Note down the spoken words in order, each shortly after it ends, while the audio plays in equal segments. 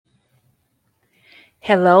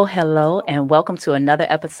Hello, hello, and welcome to another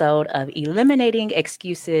episode of Eliminating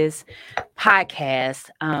Excuses podcast.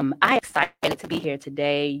 I'm excited to be here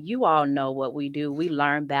today. You all know what we do. We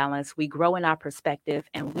learn balance, we grow in our perspective,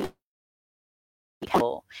 and we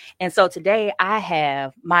help. And so today I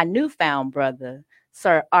have my newfound brother,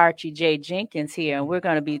 Sir Archie J. Jenkins here, and we're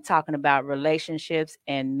going to be talking about relationships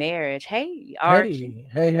and marriage. Hey, Archie.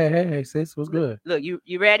 Hey, sis, what's good? Look,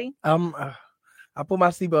 you ready? I put my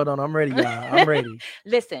seatbelt on. I'm ready, y'all. I'm ready.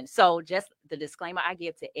 Listen, so just the disclaimer I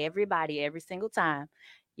give to everybody every single time,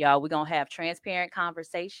 y'all, we're gonna have transparent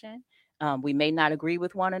conversation. We may not agree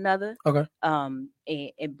with one another. Okay.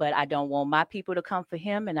 But I don't want my people to come for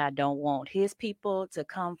him, and I don't want his people to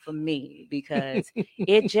come for me because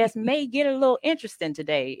it just may get a little interesting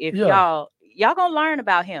today. If Yeah. y'all gonna learn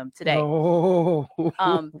about him today. Oh.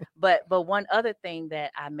 But one other thing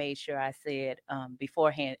that I made sure I said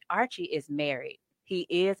beforehand, Archie is married. He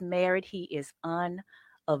is married. He is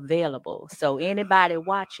unavailable. So anybody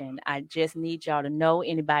watching, I just need y'all to know,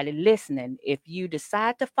 anybody listening, if you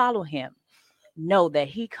decide to follow him, know that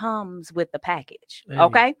he comes with the package. Hey.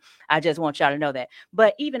 Okay. I just want y'all to know that.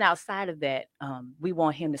 But even outside of that, we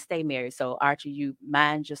want him to stay married. So Archie, you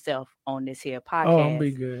mind yourself on this here podcast. Oh, I'm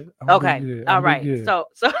be good. Okay. All right. So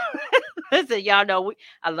listen, y'all know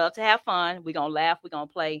I love to have fun. We're gonna laugh, we're gonna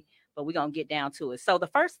play, but we're gonna get down to it. So the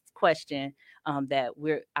first question that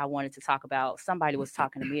I wanted to talk about, somebody was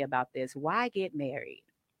talking to me about this. Why get married?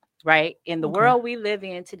 Right? In the world we live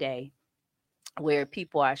in today, where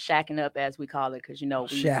people are shacking up, as we call it, because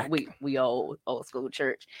we old school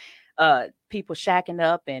church. People shacking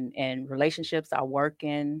up and relationships are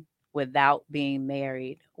working without being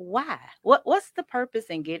married. Why? What's the purpose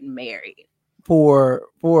in getting married? For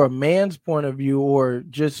a man's point of view, or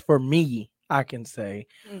just for me, I can say,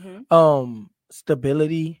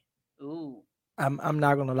 stability. Ooh. I'm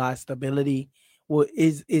not gonna lie, stability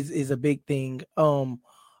is a big thing.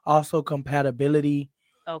 Also compatibility.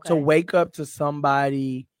 Okay. To wake up to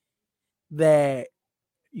somebody that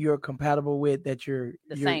you're compatible with, that you're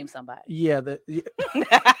same somebody. Yeah.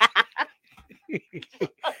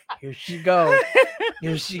 Here she goes.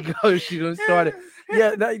 Here she goes. She done started.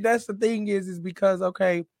 Yeah, that's the thing is because,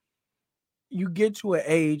 okay, you get to an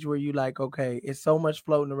age where you like, okay, it's so much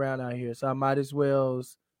floating around out here, so I might as well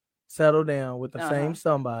settle down with the same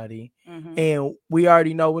somebody. And we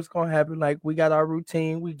already know what's going to happen. Like, we got our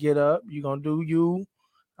routine. We get up. You're going to do you.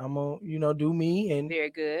 I'm going to, do me. And very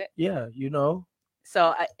good. Yeah,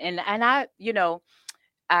 So,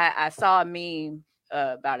 I saw a meme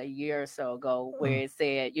about a year or so ago where it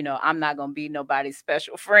said, I'm not going to be nobody's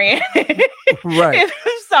special friend. Right. If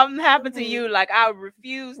something happened to you, like, I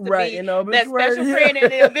refuse to be that special friend in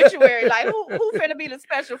the obituary. Like, who finna be the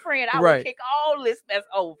special friend? I will kick all this mess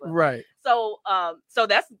over. Right. So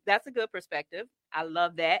that's a good perspective. I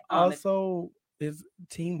love that. Also, it's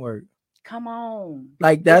teamwork. Come on.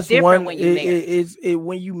 Like, that's one. When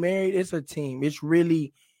you married, it's a team. It's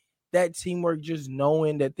really that teamwork, just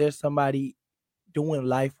knowing that there's somebody doing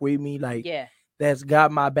life with me, like, that's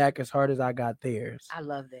got my back as hard as I got theirs. I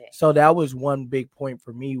love that. So that was one big point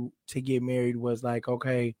for me to get married, was like,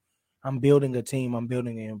 okay, I'm building a team. I'm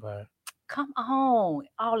building an empire. Come on,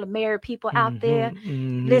 all the married people out there.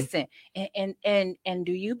 Listen, and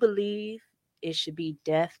do you believe it should be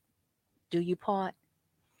death do you part?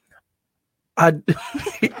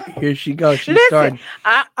 Here she goes. She's starting.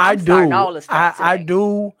 I do. All the I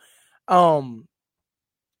do.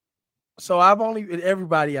 So I've only,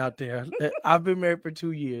 everybody out there, I've been married for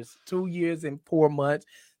 2 years. 2 years and 4 months,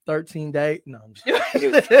 13 days. No, I'm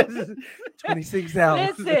just 26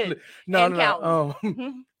 hours. Listen. No.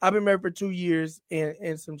 I've been married for 2 years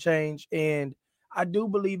and some change. And I do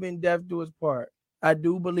believe in death do its part. I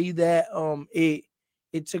do believe that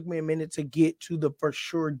it took me a minute to get to the for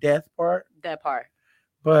sure death part. That part.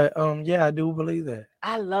 But I do believe that.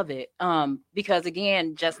 I love it. Because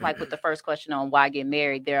again, just like with the first question on why get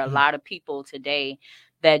married, there are a lot of people today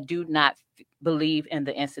that do not believe in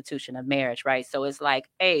the institution of marriage, right? So it's like,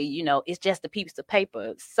 hey, it's just a piece of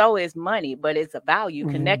paper. So is money, but it's a value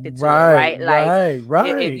connected to it, right? Like,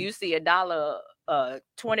 right. If you see $1, $20,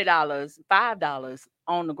 $5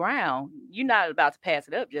 on the ground, you're not about to pass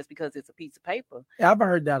it up just because it's a piece of paper. I've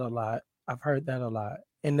heard that a lot.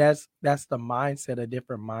 And that's the mindset, a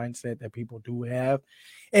different mindset that people do have.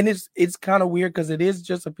 And it's kind of weird because it is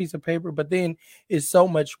just a piece of paper, but then it's so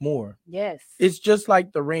much more. Yes. It's just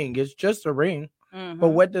like the ring. It's just a ring. But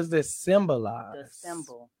what does this symbolize? The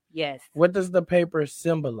symbol. Yes. What does the paper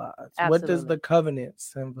symbolize? Absolutely. What does the covenant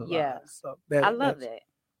symbolize? Yeah. So I love that.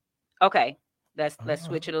 Okay. Let's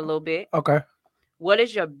switch it a little bit. Okay. What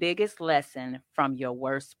is your biggest lesson from your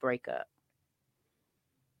worst breakup?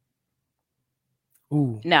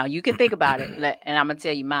 Ooh. Now you can think about it, and I'm gonna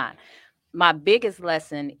tell you mine. My biggest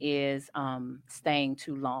lesson is staying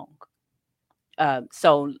too long.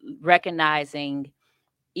 So recognizing,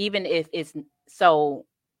 even if it's so,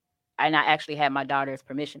 and I actually had my daughter's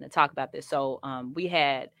permission to talk about this. So we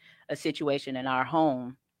had a situation in our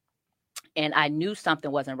home, and I knew something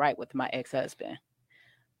wasn't right with my ex-husband,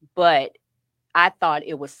 but I thought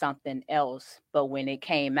it was something else. But when it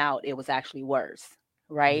came out, it was actually worse.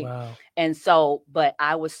 Right. Wow. And so, but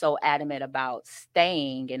I was so adamant about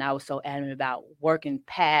staying, and I was so adamant about working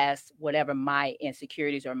past whatever my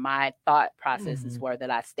insecurities or my thought processes were,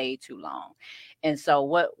 that I stayed too long. And so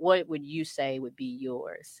what would you say would be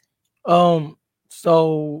yours?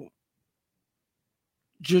 So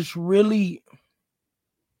just really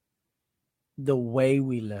the way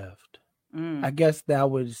we left. I guess that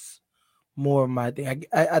was more of my thing.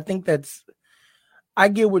 I think I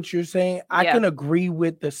get what you're saying. I can agree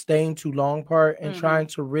with the staying too long part and trying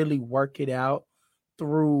to really work it out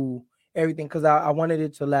through everything, because I wanted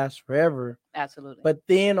it to last forever. Absolutely. But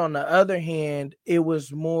then on the other hand, it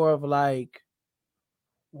was more of like,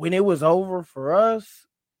 when it was over for us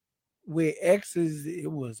with exes, it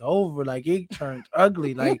was over. Like, it turned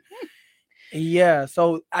ugly. Like, yeah.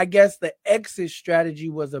 So I guess the exit strategy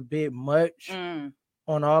was a bit much on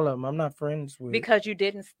all of them. I'm not friends with, because you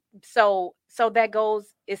didn't. So that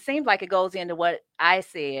goes. It seems like it goes into what I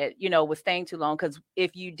said. With staying too long, because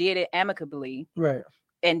if you did it amicably, right,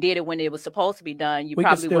 and did it when it was supposed to be done, you we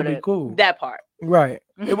probably would have cool. That part, right?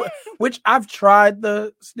 Which I've tried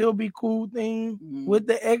the still be cool thing with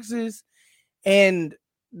the exes, and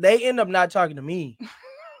they end up not talking to me.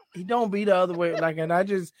 He don't be the other way. Like, and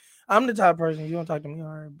I'm the type of person, you don't talk to me, all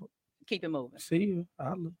right, but keep it moving. See you.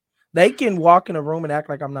 They can walk in a room and act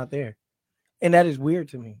like I'm not there, and that is weird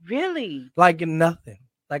to me. Really? Like nothing.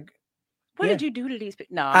 Like, what did you do to these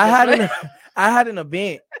people? No, I had an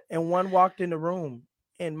event, and one walked in the room,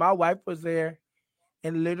 and my wife was there,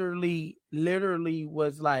 and literally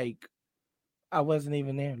was like, I wasn't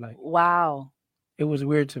even there. Like, wow, it was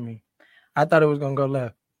weird to me. I thought it was gonna go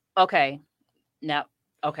left. Okay, now.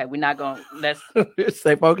 Okay, we're not going. Let's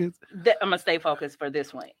stay focused. I'm gonna stay focused for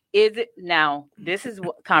this one. Is it now? This is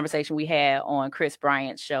what conversation we had on Chris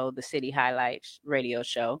Bryant's show, the City Highlights radio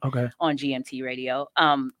show, on GMT Radio.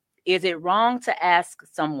 Is it wrong to ask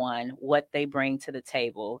someone what they bring to the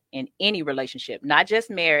table in any relationship, not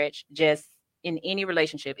just marriage, just in any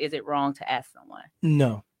relationship? Is it wrong to ask someone?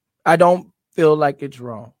 No, I don't feel like it's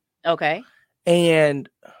wrong. Okay, and.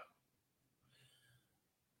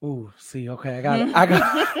 Ooh, see, okay, I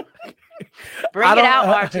got bring it out,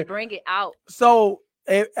 Archie. Bring it out. So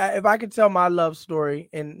if I could tell my love story,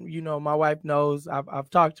 and my wife knows, I've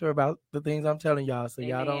talked to her about the things I'm telling y'all, so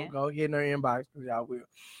y'all don't go hit in her inbox, because y'all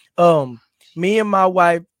will. Me and my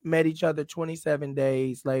wife met each other 27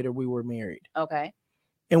 days later. We were married. Okay.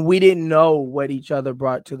 And we didn't know what each other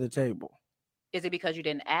brought to the table. Is it because you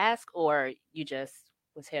didn't ask, or you just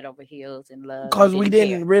was head over heels in love? Because we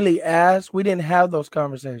didn't really ask. We didn't have those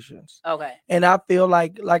conversations. Okay. And I feel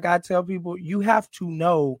like I tell people, you have to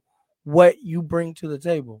know what you bring to the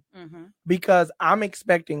table. Because I'm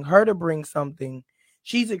expecting her to bring something.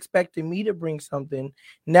 She's expecting me to bring something.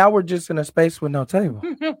 Now we're just in a space with no table.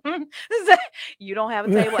 You don't have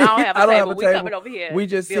a table. I don't have a table. We coming over here. We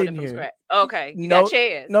just sitting here. Scratch. Okay. You got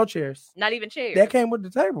chairs? No chairs. Not even chairs? That came with the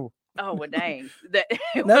table. Oh, well, dang.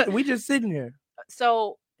 We just sitting here.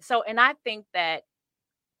 So, and I think that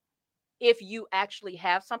if you actually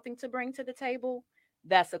have something to bring to the table,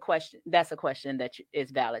 that's a question. That's a question that is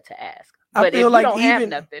valid to ask. But I feel if you don't have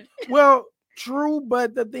nothing, well, true.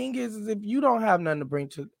 But the thing is if you don't have nothing to bring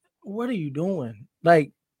to, what are you doing?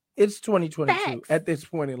 Like, it's 2022 at this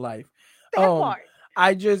point in life. That part.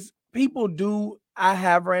 People do. I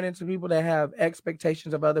have ran into people that have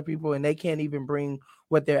expectations of other people, and they can't even bring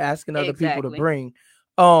what they're asking other people to bring.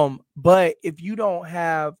 But if you don't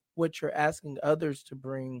have what you're asking others to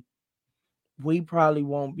bring, we probably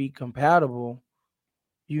won't be compatible,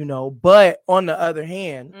 But on the other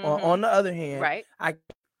hand, right. I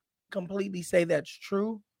completely say that's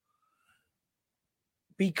true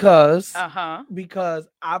because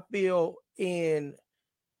I feel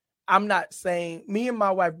I'm not saying, me and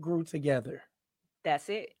my wife grew together. That's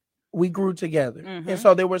it. We grew together. And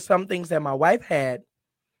so there were some things that my wife had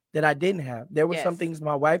that I didn't have. There were some things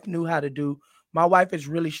my wife knew how to do. My wife is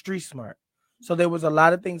really street smart. So there was a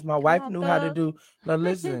lot of things my wife knew how to do. Now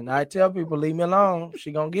listen, I tell people, leave me alone.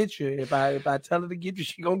 She gonna get you. If I tell her to get you,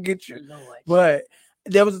 she gonna get you. Lord. But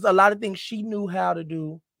there was a lot of things she knew how to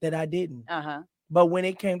do that I didn't. But when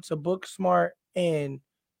it came to book smart and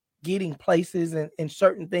getting places and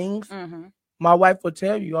certain things, my wife will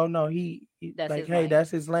tell you, oh no, he That's like, his hey, lane.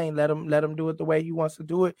 that's his lane. Let him do it the way he wants to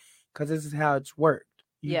do it, because this is how it's worked.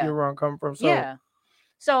 You get where I'm coming from. So yeah.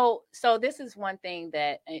 So this is one thing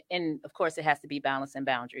that, and of course it has to be balance and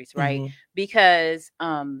boundaries, right? Because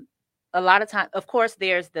a lot of time, of course,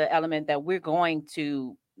 there's the element that we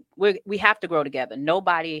have to grow together.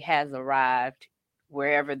 Nobody has arrived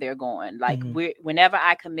wherever they're going. Like whenever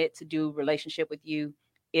I commit to do relationship with you,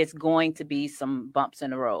 it's going to be some bumps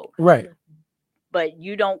in the road. Right. But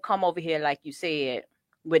you don't come over here, like you said,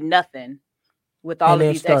 with nothing, with all of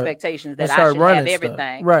these expectations that I should have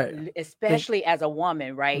everything. Right. Especially as a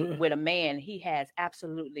woman, right? With a man, he has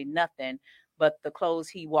absolutely nothing but the clothes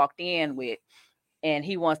he walked in with. And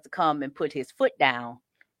he wants to come and put his foot down.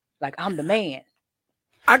 Like, I'm the man.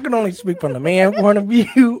 I can only speak from the man point of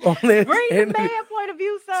view on this. Bring the man point of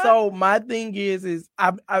view, sir. So my thing is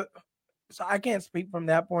so I can't speak from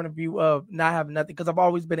that point of view of not having nothing, because I've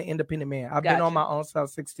always been an independent man. I've been on my own since I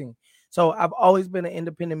was 16. So I've always been an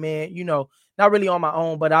independent man, not really on my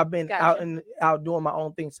own, but I've been out doing my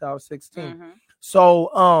own thing since I was 16.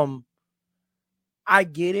 So I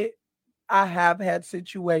get it. I have had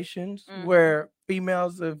situations where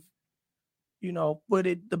females have,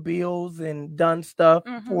 footed the bills and done stuff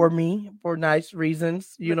for me for nice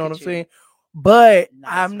reasons. You know what I'm saying? But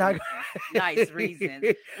I'm not nice reasons.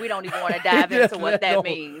 We don't even want to dive into what that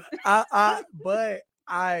means. But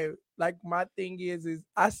like, my thing is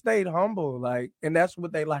I stayed humble, like, and that's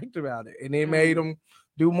what they liked about it, and it made them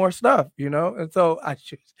do more stuff, and so I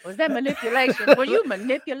just was that manipulation? Were you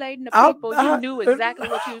manipulating the people? You knew exactly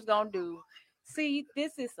what you was gonna do. See,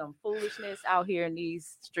 this is some foolishness out here in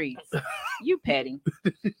these streets. You petty.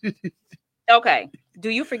 Okay. Do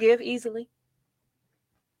you forgive easily?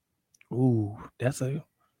 Ooh, I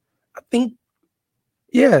think,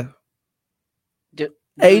 yeah.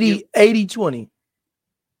 80-20.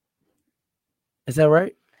 Is that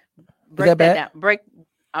right? Break that bad? Down.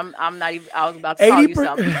 I'm not even, I was about to call you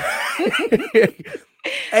something.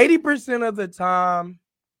 80% of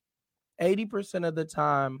the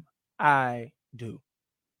time I do.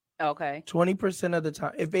 Okay. 20% of the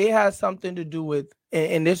time, if it has something to do with,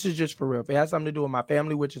 and this is just for real, if it has something to do with my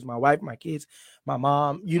family, which is my wife, my kids, my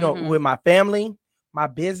mom, with my family, my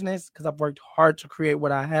business, because I've worked hard to create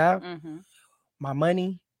what I have, my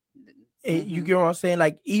money, you get what I'm saying?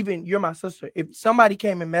 Like, even you're my sister. If somebody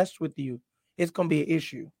came and messed with you, it's gonna be an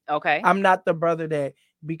issue. Okay. I'm not the brother that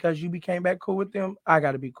because you became back cool with them, I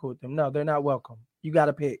gotta be cool with them. No, they're not welcome. You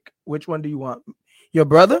gotta pick. Which one do you want? Your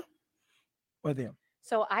brother or them?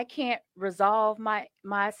 So I can't resolve my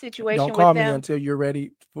situation. Don't call me until you're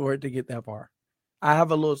ready for it to get that far. I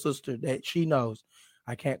have a little sister that she knows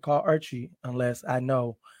I can't call Archie unless I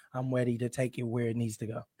know I'm ready to take it where it needs to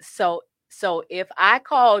go. So if I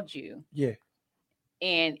called you, yeah,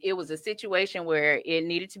 and it was a situation where it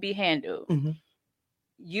needed to be handled,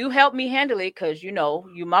 you help me handle it because you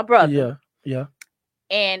my brother. Yeah.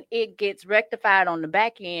 And it gets rectified on the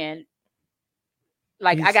back end.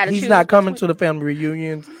 Like, I gotta choose. He's not coming to the family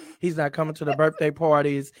reunions. He's not coming to the birthday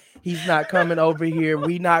parties. He's not coming over here.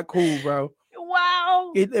 We not cool, bro.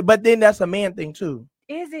 Wow. But then that's a man thing too.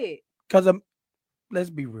 Is it? Because let's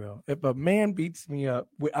be real. If a man beats me up,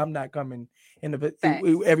 I'm not coming in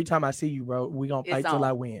every time I see you, bro. We gonna fight till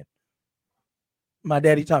I win. My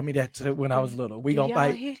daddy taught me that when I was little. We gonna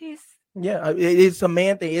fight. Hear this? Yeah, it's a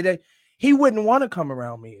man thing. He wouldn't want to come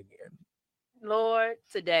around me again. Lord,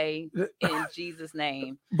 today in Jesus'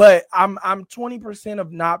 name. But I'm 20%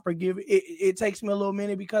 of not forgiving. It takes me a little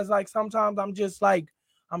minute because, like, sometimes I'm just like,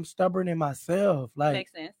 I'm stubborn in myself. Like,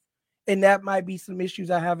 makes sense. And that might be some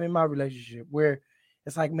issues I have in my relationship where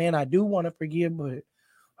it's like, man, I do want to forgive, but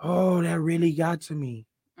that really got to me.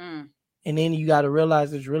 And then you got to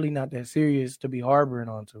realize it's really not that serious to be harboring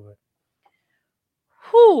onto it.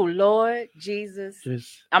 Whew, Lord Jesus.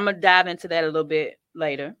 I'm going to dive into that a little bit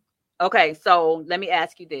later. Okay, so let me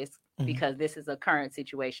ask you this, because this is a current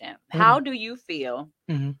situation. How do you feel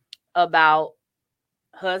about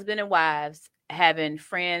husband and wives having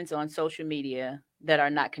friends on social media that are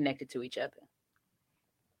not connected to each other?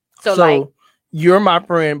 So like, you're my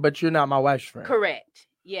friend, but you're not my wife's friend. Correct.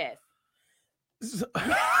 Yes.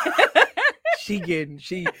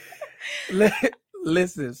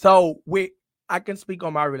 Listen. So I can speak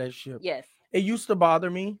on my relationship. Yes. It used to bother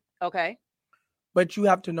me. Okay. But you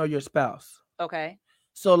have to know your spouse. Okay.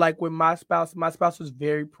 So like with my spouse is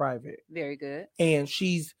very private. Very good. And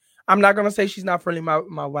I'm not going to say she's not friendly.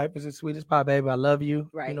 My wife is the sweetest pie, baby. I love you.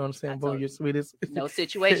 Right. You know what I'm saying? Boy, you're sweetest. No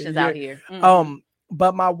situations out here.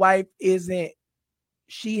 But my wife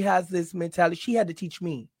she has this mentality. She had to teach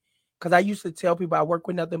me. Because I used to tell people I work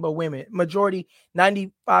with nothing but women. Majority,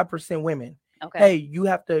 95% women. Okay. Hey, you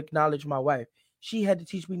have to acknowledge my wife. She had to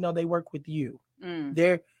teach me, no, they work with you.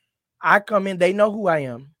 I come in, they know who I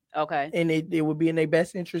am. Okay. And it would be in their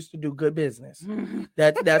best interest to do good business.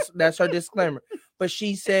 That's her disclaimer. But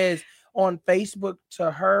she says on Facebook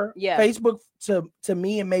to her, Facebook to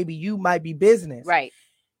me and maybe you might be business. Right.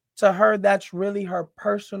 To her, that's really her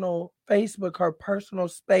personal Facebook, her personal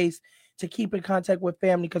space to keep in contact with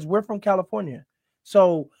family, because we're from California.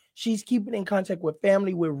 So she's keeping in contact with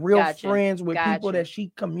family, with real friends, with people that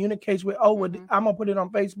she communicates with. Oh, I'm gonna put it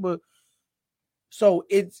on Facebook. So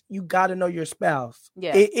it's, you got to know your spouse.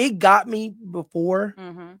 Yeah. It got me before.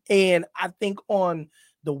 And I think on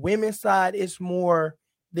the women's side, it's more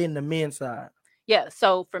than the men's side. Yeah.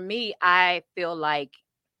 So for me, I feel like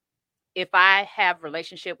if I have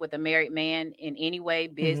relationship with a married man in any way,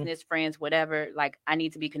 business, friends, whatever, like I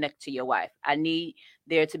need to be connected to your wife. I need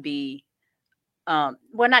there to be, well,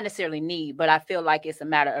 not necessarily need, but I feel like it's a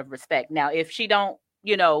matter of respect. Now, if she don't,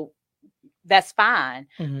 that's fine.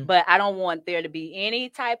 But I don't want there to be any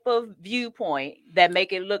type of viewpoint that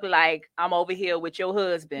make it look like I'm over here with your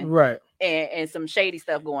husband. Right. And some shady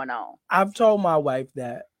stuff going on. I've told my wife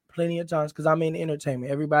that plenty of times, because I'm in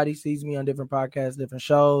entertainment. Everybody sees me on different podcasts, different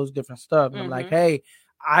shows, different stuff. And I'm like, hey,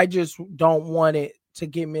 I just don't want it to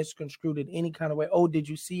get misconstrued in any kind of way. Oh, did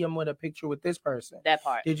you see him with a picture with this person? That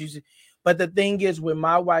part. Did you see? But the thing is with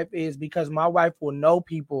my wife is, because my wife will know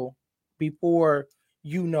people before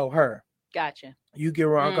you know her. Gotcha. You get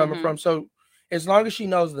where I'm coming from. So as long as she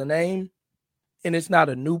knows the name and it's not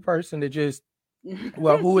a new person that just,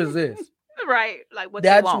 well, who is this? Right. Like what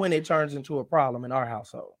that's when it turns into a problem in our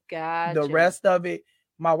household. Gotcha. The rest of it,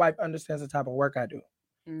 my wife understands the type of work I do.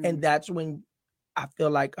 And that's when I feel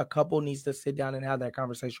like a couple needs to sit down and have that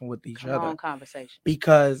conversation with each other. Conversation.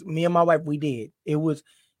 Because me and my wife, we did. It was,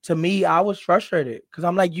 to me, I was frustrated because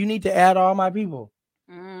I'm like, you need to add all my people.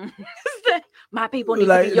 My people need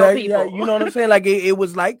to be your people. Yeah, you know what I'm saying? Like it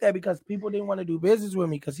was like that because people didn't want to do business with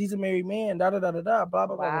me because he's a married man, blah, blah, blah, blah,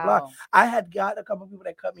 blah. I had got a couple people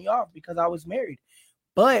that cut me off because I was married.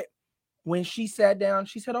 But when she sat down,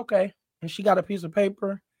 she said, okay. And she got a piece of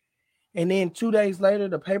paper. And then 2 days later,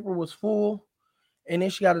 the paper was full. And then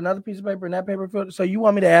she got another piece of paper and that paper filled. So you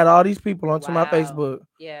want me to add all these people onto my Facebook?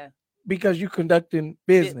 Yeah. Because you're conducting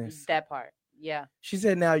business. That part. Yeah. She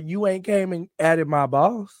said, now you ain't came and added my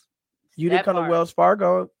boss. You didn't come to Wells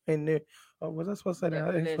Fargo and was I supposed to say that?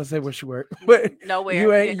 I ain't supposed to say where she worked. But nowhere.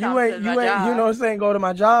 You ain't, you know what I'm saying? Go to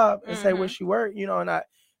my job and say where she worked, and I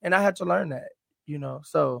had to learn that,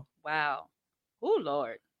 so. Wow. Oh,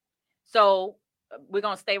 Lord. So we're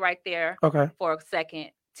going to stay right there for a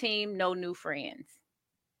second. Team, no new friends.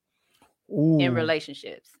 Ooh. In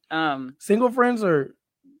relationships. Single friends or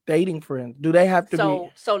dating friends? Do they have to be?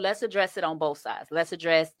 So let's address it on both sides. Let's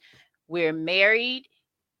address we're married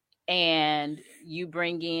and you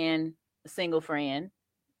bring in a single friend,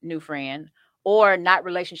 new friend, or not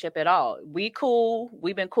relationship at all. We've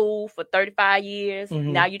been cool for 35 years.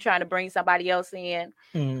 Now you're trying to bring somebody else in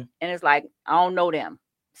and it's like, I don't know them.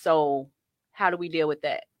 So how do we deal with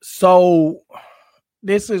that? So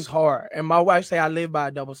this is hard. And my wife say I live by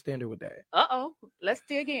a double standard with that. Uh-oh. Let's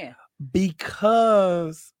dig in.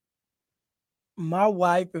 Because if my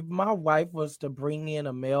wife was to bring in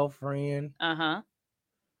a male friend,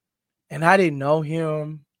 and I didn't know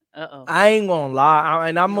him, I ain't gonna lie,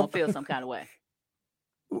 and I'm gonna feel some kind of way.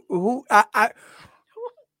 What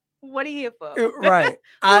are you here for? Right.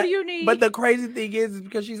 What do you need? But the crazy thing is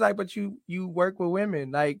because she's like, but you work with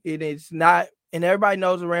women, like it's not, and everybody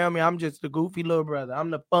knows around me, I'm just the goofy little brother. I'm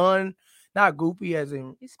the fun, not goofy as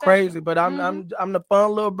in crazy, but I'm the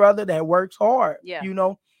fun little brother that works hard. Yeah.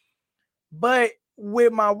 But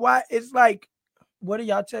with my wife, it's like, what are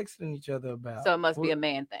y'all texting each other about? So it must be a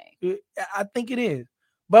man thing. I think it is.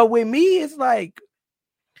 But with me, it's like,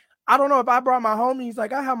 I don't know if I brought my homies,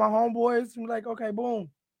 like I have my homeboys, I'm like, okay, boom.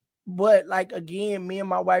 But like, again, me and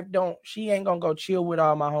my wife she ain't gonna go chill with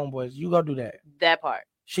all my homeboys. You go do that. That part.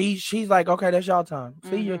 She's like, okay, that's y'all time.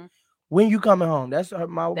 See you when you coming home. That's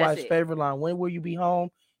my wife's favorite line. When will you be home?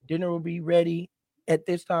 Dinner will be ready at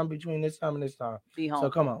this time, between this time and this time. Be home. So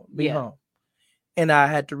come on, be home. And I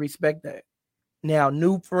had to respect that. Now,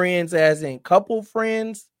 new friends, as in couple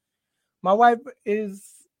friends, my wife is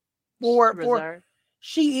for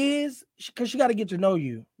she is, because she got to get to know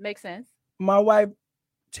you. Makes sense. My wife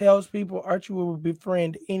tells people Archie will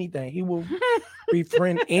befriend anything. He will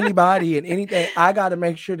befriend anybody and anything. I got to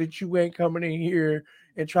make sure that you ain't coming in here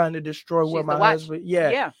and trying to destroy what my husband.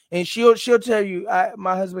 Yeah. And she'll tell you,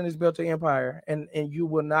 my husband has built an empire, and you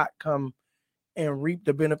will not come and reap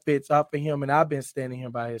the benefits off of him. And I've been standing here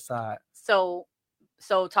by his side. So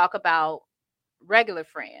talk about regular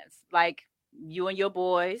friends. Like, you and your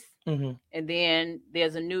boys, and then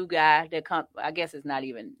there's a new guy that comes. I guess it's not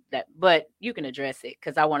even that, but you can address it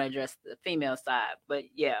because I want to address the female side. But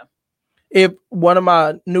yeah, if one of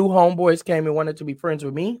my new homeboys came and wanted to be friends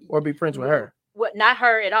with me or be friends with her, what? Not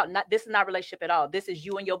her at all. Not this is not relationship at all. This is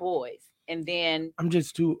you and your boys, and then I'm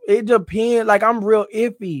just too. It depends. Like I'm real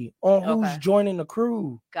iffy on who's joining the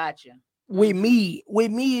crew. Gotcha. With me,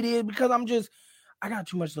 it is because I got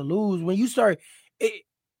too much to lose. When you start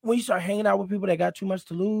hanging out with people that got too much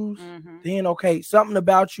to lose, then okay, something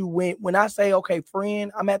about you. When I say okay,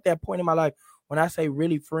 friend, I'm at that point in my life when I say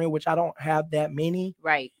really friend, which I don't have that many.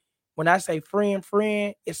 Right. When I say friend,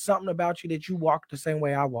 it's something about you that you walk the same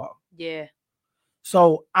way I walk. Yeah.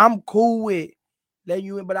 So I'm cool with letting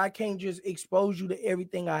you in, but I can't just expose you to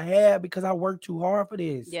everything I have because I work too hard for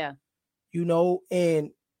this. Yeah. You know,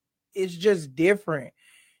 and it's just different.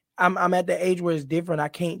 I'm at the age where it's different. I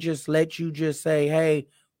can't just let you just say, hey,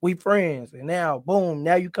 we friends. And now, boom,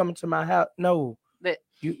 now you coming to my house. No. But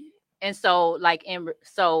you. And so like,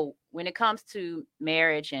 so when it comes to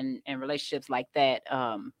marriage and relationships like that,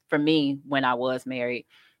 for me, when I was married,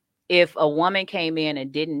 if a woman came in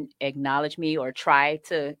and didn't acknowledge me or try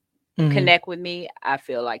to connect with me, I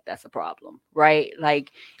feel like that's a problem, right?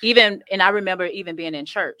 Like even, and I remember even being in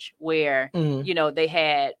church where, you know, they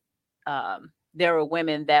had, there were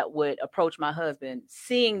women that would approach my husband,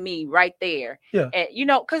 seeing me right there. Yeah. And, you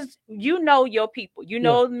know, because you know your people, you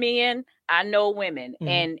know men, I know women.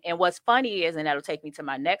 And what's funny is, and that'll take me to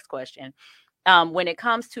my next question, when it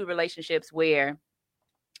comes to relationships where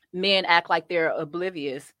men act like they're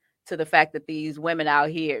oblivious to the fact that these women out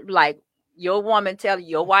here, like your woman telling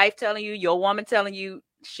you, your wife telling you, your woman telling you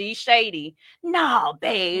she's shady. No,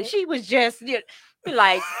 babe, she was just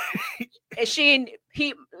like,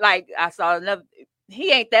 he like, I saw another,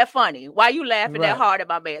 he ain't that funny. Why you laughing that hard at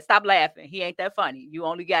my man? Stop laughing. He ain't that funny. You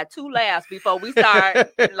only got 2 laughs before we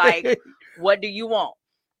start. Like, what do you want?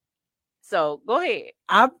 So go ahead.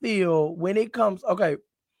 I feel when it comes, okay,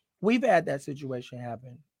 we've had that situation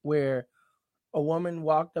happen where a woman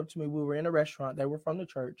walked up to me. We were in a restaurant. They were from the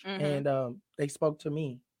church, and they spoke to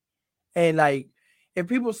me. And like, if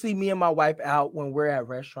people see me and my wife out when we're at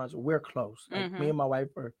restaurants, we're close. Like me and my wife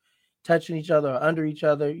are touching each other, or under each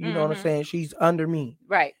other. You know what I'm saying? She's under me.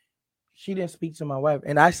 Right. She didn't speak to my wife,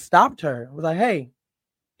 and I stopped her. I was like, "Hey,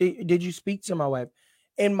 did you speak to my wife?"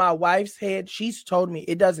 In my wife's head, she's told me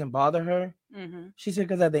it doesn't bother her. She said,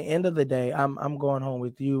 "Because at the end of the day, I'm going home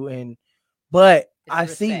with you, but I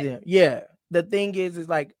see them." Yeah. The thing is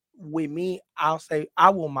like with me, I'll say I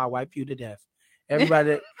will my wife you to death.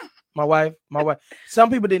 Everybody, my wife. Some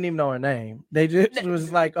people didn't even know her name. They just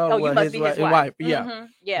was like, "Oh, well, his wife." Yeah,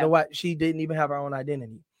 yeah. The wife. She didn't even have her own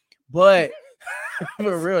identity. But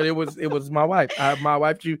for real, it was my wife. My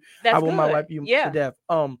wife you. I will my wife you to death.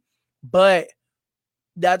 But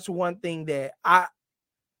that's one thing that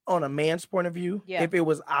on a man's point of view, if it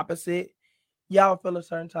was opposite, y'all feel a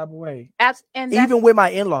certain type of way. And even with my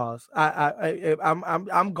in-laws,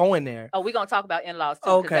 I'm going there. Oh, we're gonna talk about in-laws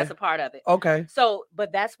too, because that's a part of it. Okay. So,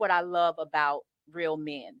 but that's what I love about real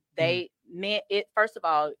men. First of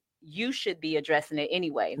all, you should be addressing it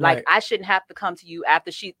anyway. Like I shouldn't have to come to you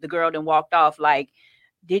after the girl then walked off. Like,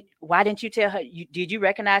 why didn't you tell her? Did you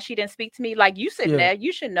recognize she didn't speak to me? Like you sitting there,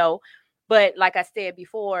 you should know. But like I said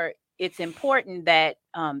before, it's important that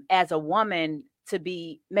as a woman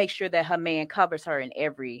to make sure that her man covers her in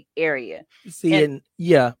every area. See,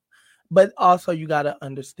 but also you got to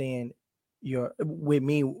understand with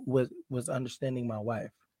me was understanding my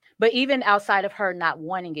wife. But even outside of her not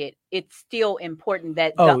wanting it, it's still important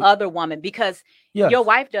that the other woman, because your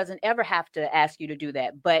wife doesn't ever have to ask you to do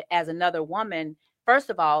that. But as another woman, first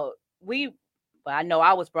of all, I know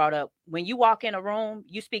I was brought up, when you walk in a room,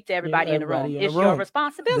 you speak to everybody in the room. It's your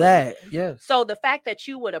responsibility. So the fact that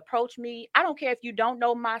you would approach me, I don't care if you don't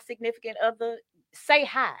know my significant other, say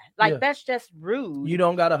hi. Like that's just rude. You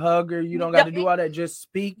don't got to hug her. You don't got to do all that. Just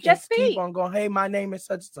speak. Just keep on going. Hey, my name is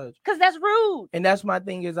such and such. Because that's rude. And that's my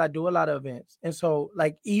thing is I do a lot of events. And so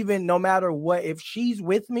like, even no matter what, if she's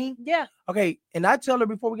with me. Yeah. Okay. And I tell her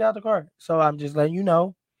before we get out the car. So I'm just letting you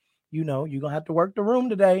know, you're going to have to work the room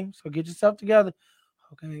today. So get yourself together.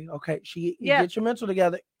 Okay. Get your mental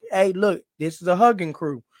together. Hey, look, this is a hugging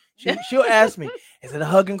crew. She'll ask me, is it a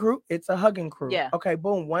hugging crew? It's a hugging crew. Yeah. Okay,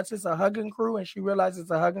 boom. Once it's a hugging crew and she realizes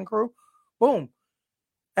it's a hugging crew, boom.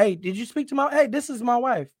 Hey, did you speak to hey, this is my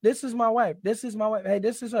wife. This is my wife. This is my wife. Hey,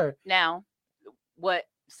 this is her. Now,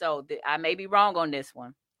 I may be wrong on this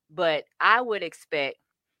one, but I would expect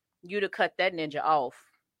you to cut that ninja off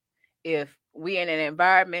if we in an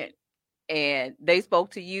environment and they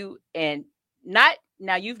spoke to you and not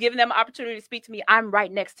now you've given them an opportunity to speak to me. I'm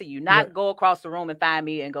right next to you, not go across the room and find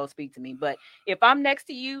me and go speak to me. But if I'm next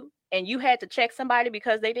to you and you had to check somebody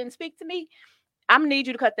because they didn't speak to me, I'm gonna need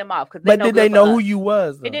you to cut them off. But did they know who you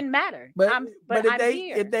was? Though. It didn't matter. But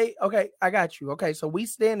if they okay, I got you. Okay, so we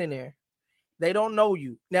standing there. They don't know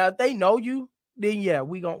you. Now, if they know you, then yeah,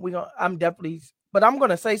 we gonna. I'm definitely. But I'm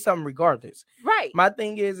gonna say something regardless. Right. My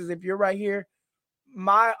thing is if you're right here,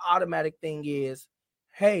 my automatic thing is,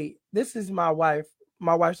 hey, this is my wife.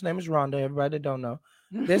 My wife's name is Rhonda. Everybody that don't know,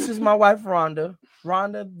 this is my wife, Rhonda.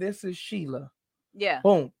 Rhonda, this is Sheila. Yeah.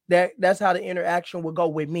 Boom. That's how the interaction would go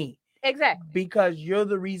with me. Exactly. Because you're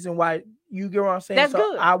the reason why. You get what I'm saying? That's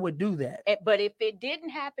good. I would do that. But if it didn't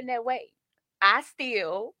happen that way, I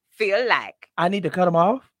still feel like I need to cut them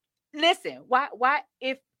off. Listen, why?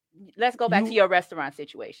 If let's go back to your restaurant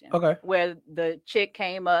situation, okay, where the chick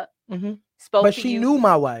came up, spoke, but she knew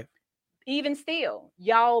my wife. Even still,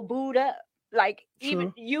 y'all booed up. Like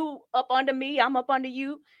even you up under me, I'm up under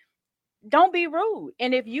you. Don't be rude.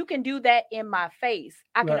 And if you can do that in my face,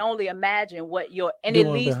 I can only imagine what and it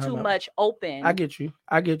leaves too much open. I get you.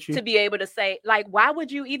 To be able to say, like, why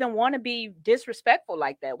would you even want to be disrespectful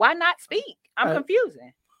like that? Why not speak? I'm confused.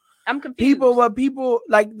 People,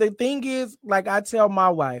 like the thing is, like I tell my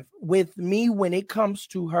wife, with me, when it comes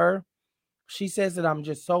to her, she says that I'm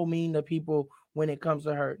just so mean to people when it comes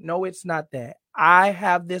to her. No, it's not that. I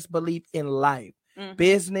have this belief in life,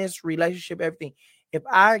 business, relationship, everything. If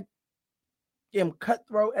I am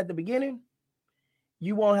cutthroat at the beginning,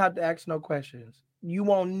 you won't have to ask no questions. You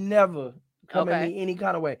won't never come at me any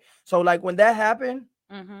kind of way. So like when that happened,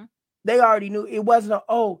 they already knew. It wasn't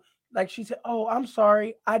like she said, "Oh, I'm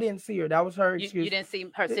sorry, I didn't see her." That was her excuse. You didn't see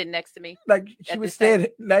her sitting next to me. Like she was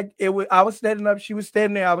standing, like it was. I was standing up. She was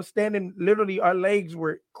standing there. I was standing. Literally, our legs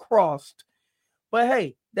were crossed. But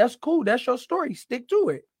hey, that's cool. That's your story. Stick to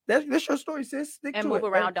it. That's your story, sis. Stick to it. And move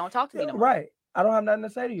around. Don't talk to me no more. Right. I don't have nothing to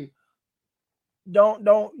say to you. Don't.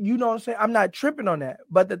 You know what I'm saying? I'm not tripping on that.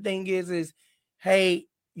 But the thing is, hey,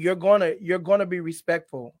 you're gonna be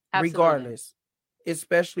respectful regardless,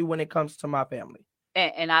 especially when it comes to my family.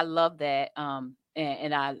 And I love that.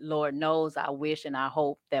 And I, Lord knows, I wish and I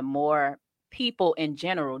hope that more people in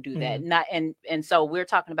general do that. Not and so we're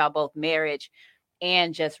talking about both marriage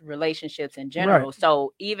and just relationships in general. Right.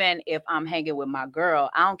 So even if I'm hanging with my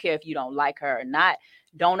girl, I don't care if you don't like her or not.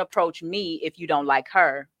 Don't approach me if you don't like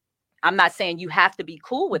her. I'm not saying you have to be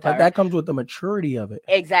cool with her. That comes with the maturity of it.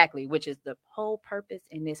 Exactly, which is the whole purpose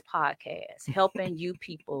in this podcast, helping you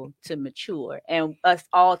people to mature and us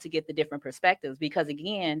all to get the different perspectives. Because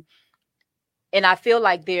again, and I feel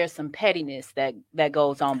like there's some pettiness that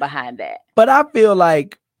goes on behind that. But I feel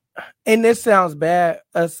like, and this sounds bad,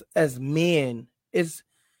 us as men, it's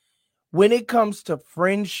when it comes to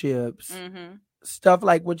friendships, stuff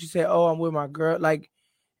like what you say, oh, I'm with my girl. Like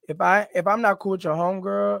if I'm not cool with your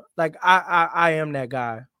homegirl, like I am that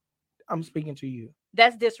guy. I'm speaking to you.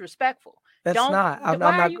 That's disrespectful. I'm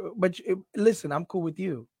not. But listen, I'm cool with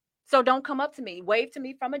you. So don't come up to me, wave to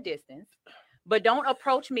me from a distance, but don't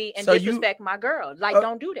approach me and disrespect my girl. Like,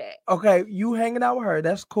 don't do that. Okay, you hanging out with her,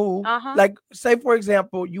 that's cool. Like, say for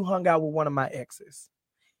example, you hung out with one of my exes.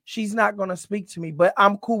 She's not gonna speak to me, but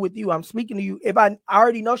I'm cool with you. I'm speaking to you. If I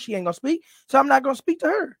already know she ain't gonna speak, so I'm not gonna speak to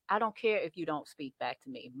her. I don't care if you don't speak back to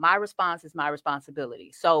me. My response is my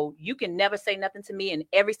responsibility. So you can never say nothing to me. And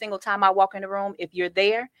every single time I walk in the room, if you're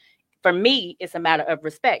there, for me, it's a matter of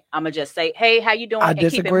respect. I'm gonna just say, "Hey, how you doing?" I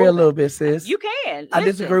disagree a little bit, sis. You can. I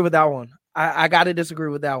disagree with that one. I gotta disagree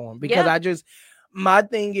with that one because my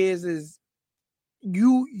thing is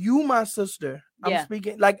you my sister. I'm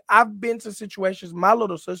speaking like I've been to situations. My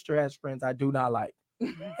little sister has friends I do not like,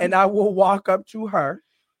 and I will walk up to her.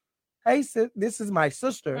 Hey, sis, this is my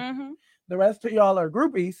sister. The rest of y'all are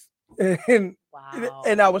groupies, and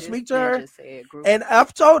I will speak to her. And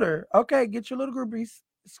I've told her, okay, get your little groupies.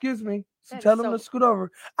 Excuse me. So tell them to scoot over.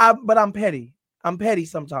 But I'm petty. I'm petty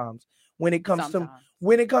sometimes when it comes to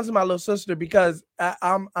my little sister because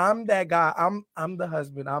I'm that guy. I'm the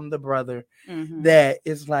husband. I'm the brother that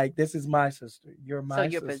is like, this is my sister. You're my sister.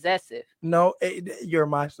 So you're possessive. No, you're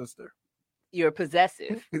my sister. You're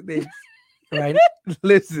possessive. Right?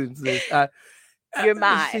 Listen, sis. You're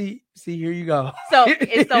mine. See, here you go. So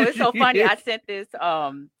it's so funny. I sent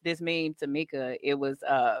this meme to Mika. It was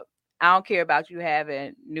I don't care about you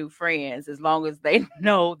having new friends as long as they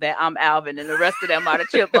know that I'm Alvin and the rest of them are the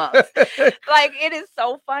chipmunks. Like, it is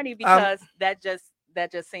so funny because that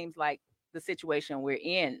just seems like the situation we're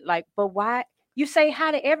in. Like, but why you say how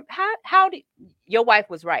did your wife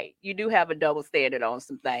was right? You do have a double standard on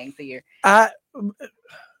some things here. That's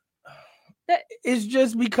It's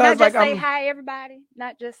just because not just say hi everybody,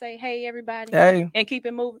 not just say hey everybody, hey, and keep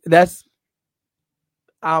it moving. That's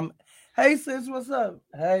hey sis, what's up?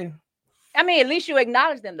 Hey. I mean, at least you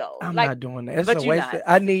acknowledge them though. I'm like, not doing that. It's but a you waste.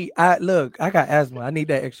 not. I got asthma. I need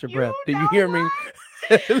that extra breath. Do you hear me?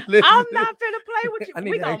 I'm not finna play with you.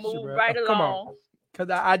 We gonna move breath. right along. Come on. Cause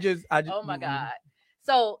I just oh my God.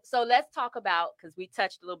 So let's talk about, because we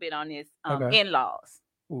touched a little bit on this, in-laws.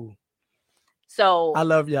 Ooh. So I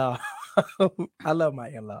love y'all. I love my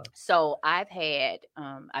in-laws. So I've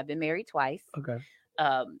been married twice. Okay.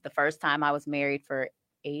 The first time I was married for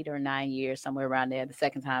 8 or 9 years, somewhere around there. The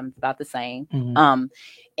second time it's about the same. Mm-hmm.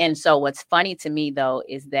 And so what's funny to me though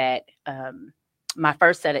is that my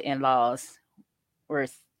first set of in-laws were an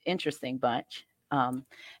interesting bunch. And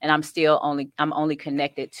I'm only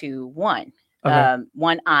connected to one.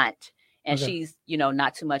 One aunt, and she's,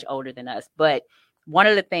 not too much older than us. But one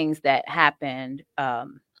of the things that happened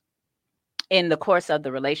in the course of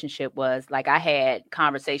the relationship was, like, I had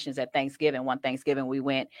conversations at Thanksgiving. One Thanksgiving we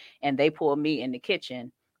went and they pulled me in the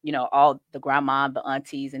kitchen, all the grandma, the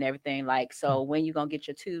aunties and everything. Like, so when you gonna get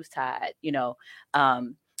your tubes tied? The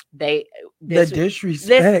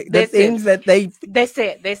disrespect, the things that they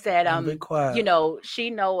said, be quiet.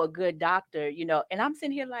 She know a good doctor, and I'm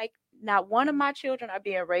sitting here like, not one of my children are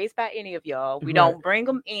being raised by any of y'all. We don't bring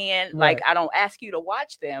them in. Like, I don't ask you to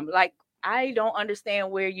watch them. Like, I don't understand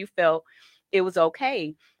where you felt it was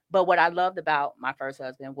okay. But what I loved about my first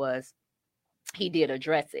husband was he did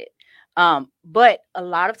address it. But a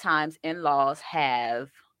lot of times in-laws have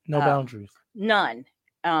no boundaries. None.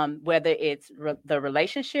 Whether it's the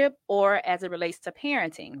relationship or as it relates to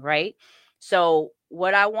parenting, right? So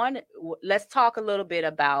let's talk a little bit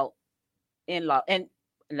about in-law. And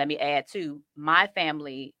let me add too, my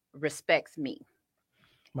family respects me.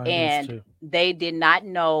 And they did not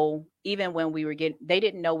know, even when they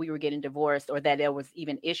didn't know we were getting divorced, or that there was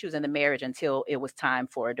even issues in the marriage until it was time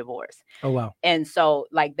for a divorce. Oh, wow. And so,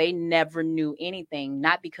 like, they never knew anything,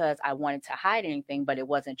 not because I wanted to hide anything, but it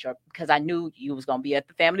wasn't because I knew you was going to be at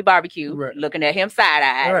the family barbecue, looking at him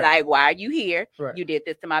side-eyed, like, why are you here? You did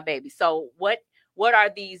this to my baby. So what are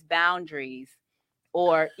these boundaries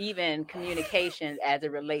or even communications as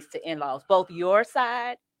it relates to in-laws, both your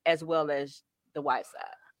side as well as the wife's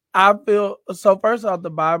side? I feel so. First off, the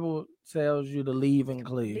Bible tells you to leave and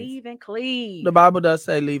cleave. Leave and cleave. The Bible does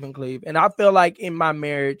say leave and cleave, and I feel like in my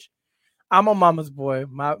marriage, I'm a mama's boy.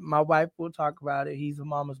 My wife will talk about it. He's a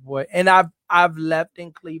mama's boy, and I've left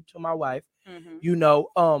and cleaved to my wife.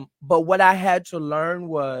 Mm-hmm. But what I had to learn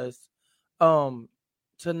was, to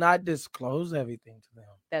not disclose everything to them.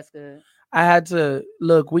 That's good. I had to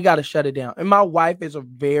look. We got to shut it down. And my wife is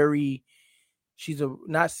she's a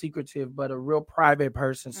not secretive, but a real private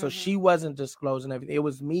person. So she wasn't disclosing everything. It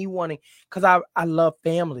was me wanting, because I love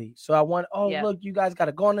family. So I want, look, you guys got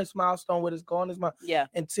to go on this milestone with us, go on this milestone. Yeah.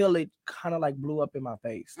 Until it kind of like blew up in my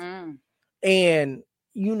face. And,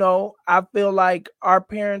 I feel like our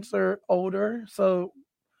parents are older. So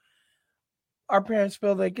our parents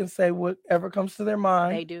feel they can say whatever comes to their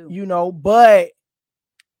mind. They do. But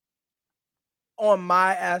on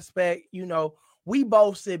my aspect, we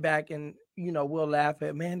both sit back and, we'll laugh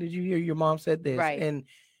at, man, did you hear your mom said this? Right. And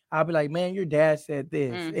I'll be like, man, your dad said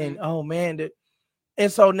this. And, oh, man.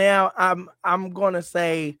 And so now I'm going to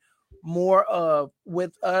say more of,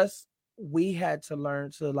 with us, we had to learn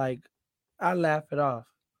to, like, I laugh it off.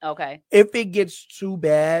 Okay. If it gets too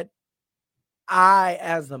bad, I,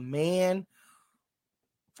 as a man,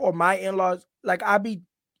 for my in-laws, like, I be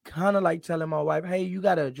kind of like telling my wife, hey, you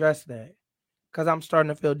got to address that. Because I'm starting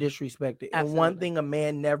to feel disrespected. Absolutely. And one thing a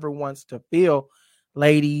man never wants to feel,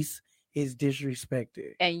 ladies, is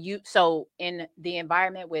disrespected. And so in the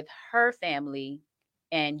environment with her family,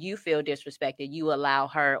 and you feel disrespected, you allow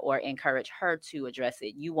her or encourage her to address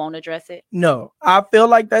it. You won't address it? No. I feel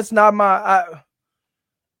like that's not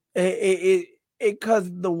because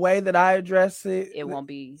the way that I address it, it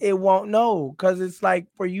won't know. Because it's like,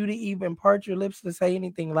 for you to even part your lips to say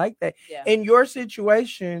anything like that. Yeah. In your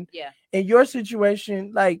situation,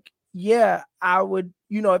 like, yeah, I would,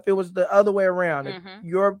 if it was the other way around,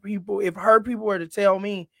 if her people were to tell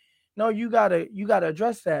me, no, you gotta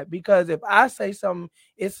address that, because if I say something,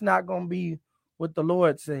 it's not gonna be what the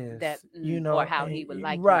Lord says, or how He would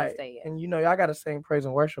like you to say it. And y'all gotta sing praise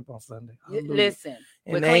and worship on Sunday. Listen,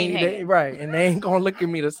 and with clean hands. And they ain't gonna look at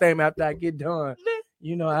me the same after I get done.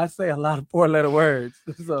 I say a lot of 4-letter words.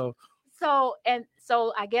 So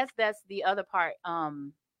I guess that's the other part.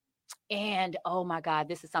 And oh my God,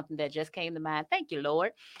 this is something that just came to mind. Thank you,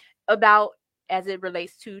 Lord. About as it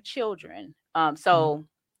relates to children.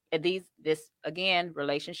 This again,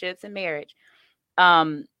 relationships and marriage.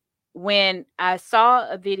 when I saw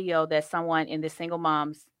a video that someone in the single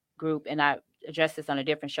moms group, and I addressed this on a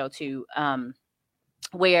different show too,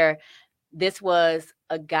 where this was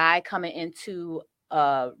a guy coming into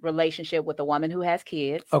a relationship with a woman who has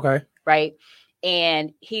kids. Okay. Right.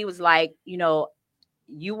 And he was like,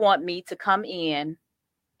 you want me to come in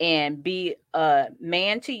and be a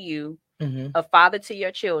man to you, a father to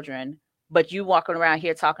your children, but you walking around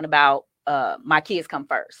here talking about my kids come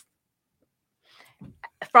first.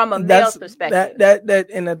 From a male's perspective.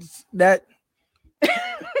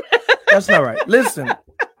 That's not right. Listen,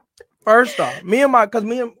 first off,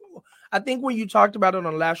 I think when you talked about it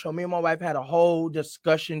on the last show, me and my wife had a whole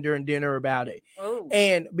discussion during dinner about it. Ooh.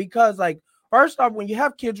 And because, like, first off, when you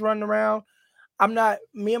have kids running around,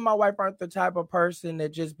 me and my wife aren't the type of person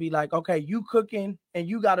that just be like, okay, you cooking and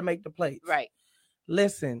you got to make the plates. Right.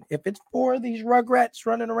 Listen, if it's 4 of these rugrats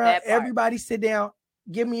running around, everybody sit down,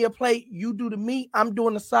 give me a plate. You do the meat. I'm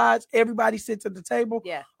doing the sides. Everybody sits at the table.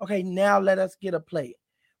 Yeah. Okay, now let us get a plate.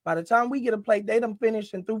 By the time we get a plate, they done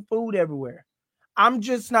finished and threw food everywhere. I'm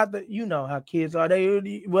just not how kids are.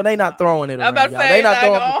 They not throwing it around. They not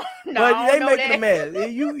throwing but they making a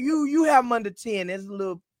mess. You have them under 10. There's a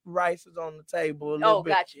little rice is on the table.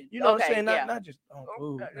 Gotcha. You know what I'm saying? Yeah. Not just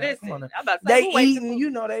food. Listen, come on I'm about to say, they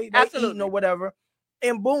eating, they Absolutely. eating or whatever.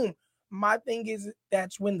 And boom. My thing is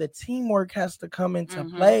that's when the teamwork has to come into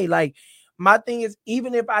play. Like, my thing is,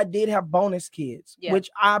 even if I did have bonus kids, which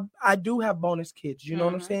I do have bonus kids, you know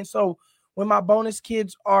what I'm saying? So when my bonus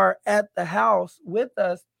kids are at the house with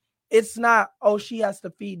us, it's not, oh, she has to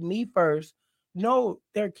feed me first. No,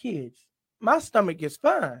 they're kids. My stomach is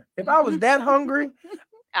fine. If I was that hungry,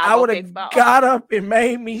 I would have got up and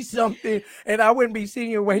made me something, and I wouldn't be sitting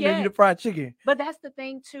here waiting to eat the fried chicken. But that's the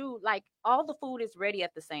thing too. Like, all the food is ready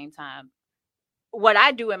at the same time. What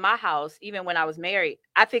I do in my house, even when I was married,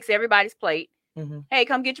 I fix everybody's plate. Hey,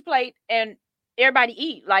 come get your plate, and everybody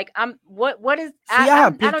eat. Like, what is? See, I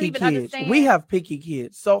have picky I don't even kids. understand. We have picky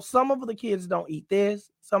kids. So some of the kids don't eat this.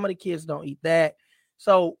 Some of the kids don't eat that.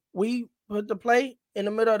 So we put the plate in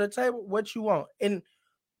the middle of the table. What you want?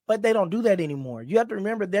 But they don't do that anymore. You have to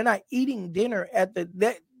remember, they're not eating dinner at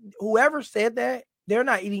whoever said that, they're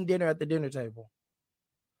not eating dinner at the dinner table.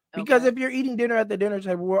 Because if you're eating dinner at the dinner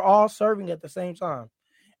table, we're all serving at the same time.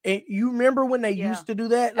 And you remember when they used to do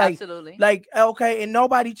that? Like, absolutely. Like, okay, and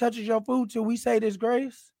nobody touches your food till we say this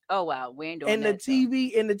grace. Oh, wow. We ain't doing and that.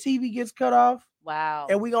 And the TV gets cut off. Wow.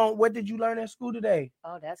 And what did you learn at school today?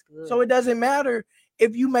 Oh, that's good. So it doesn't matter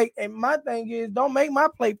if you make, and my thing is, don't make my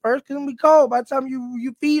plate first because it'll be cold by the time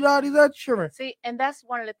you feed all these other children. See, and that's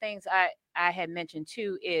one of the things I had mentioned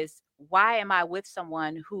too, is why am I with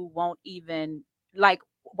someone who won't even, like,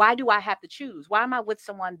 why do I have to choose? Why am I with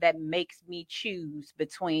someone that makes me choose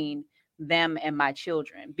between them and my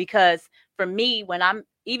children? Because for me, when I'm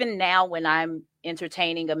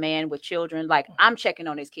entertaining a man with children, like, I'm checking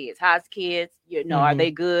on his kids. How's the kids? Are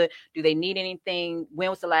they good? Do they need anything?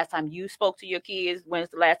 When was the last time you spoke to your kids? When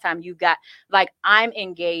was the last time you got, like, I'm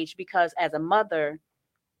engaged, because as a mother,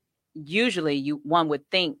 usually one would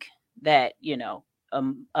think that,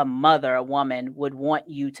 a mother, a woman would want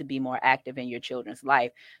you to be more active in your children's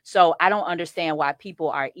life. So I don't understand why people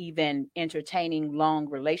are even entertaining long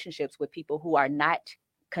relationships with people who are not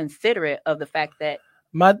considerate of the fact that.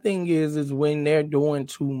 My thing is when they're doing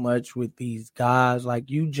too much with these guys, like,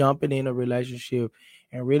 you jumping in a relationship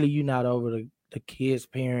and really you're not over the kids'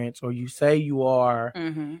 parents, or you say you are,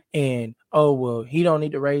 and, oh, well, he don't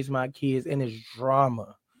need to raise my kids, and it's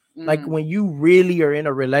drama. Like, when you really are in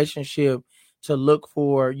a relationship to look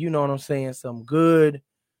for, you know what I'm saying, some good,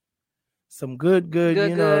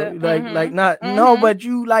 like not, no, but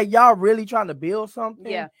you, like, y'all really trying to build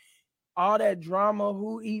something. Yeah. All that drama,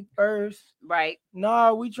 who eat first. Right.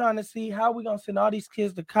 No, we trying to see how we going to send all these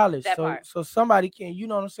kids to college. So somebody can, you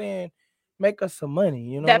know what I'm saying, make us some money.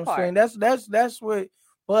 You know what I'm saying? That's what,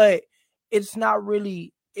 but it's not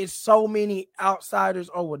really, it's so many outsiders.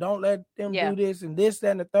 Oh, well, don't let them do this and this,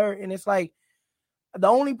 that, and the third. And it's like, the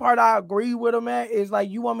only part I agree with them at is, like,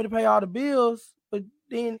 you want me to pay all the bills, but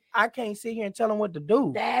then I can't sit here and tell them what to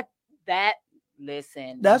do.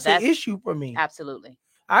 Listen. That's an issue for me. Absolutely.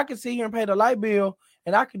 I can sit here and pay the light bill,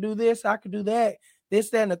 and I can do this, I can do that, this,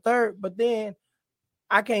 that, and the third, but then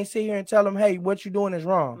I can't sit here and tell them, hey, what you're doing is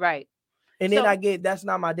wrong. Right. And then that's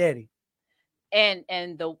not my daddy. And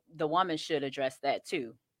the woman should address that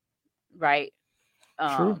too. Right.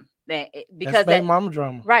 True. Because that's mama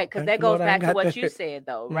drama. Right, because that goes back to what you said,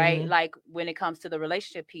 though, right? Like, when it comes to the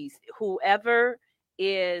relationship piece, whatever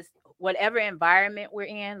environment we're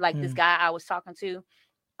in, like this guy I was talking to,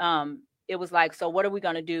 it was like, so what are we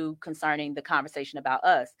going to do concerning the conversation about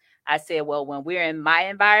us? I said, well, when we're in my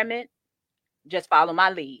environment, just follow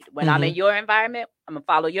my lead. When I'm in your environment, I'm gonna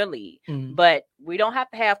follow your lead. But we don't have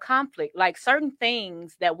to have conflict. Like certain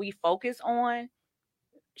things that we focus on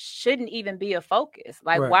shouldn't even be a focus.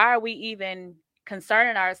 Like, why are we even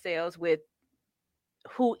concerning ourselves with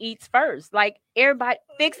who eats first? Like,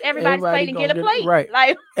 fix everybody's plate and get a plate. Right.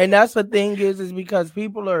 Like, and that's the thing is because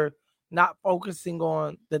people are not focusing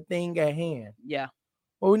on the thing at hand. Yeah.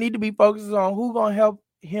 Well, we need to be focusing on who's gonna help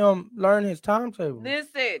him learn his timetable.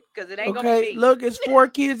 Listen, because it ain't gonna be me. Look, it's 4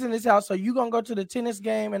 kids in this house, so you gonna go to the tennis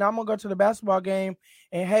game and I'm gonna go to the basketball game,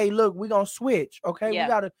 and hey, look, we gonna switch. Okay, we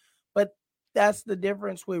gotta. But that's the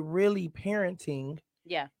difference with really parenting.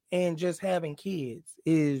 Yeah. And just having kids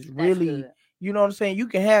is really, you know what I'm saying? You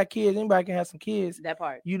can have kids, anybody can have some kids. That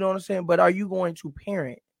part. You know what I'm saying? But are you going to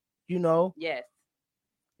parent? You know? Yes.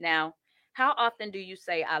 Now, how often do you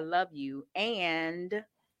say I love you, and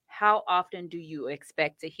how often do you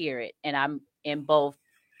expect to hear it? And I'm in both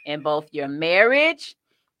your marriage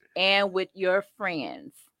and with your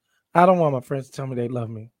friends. I don't want my friends to tell me they love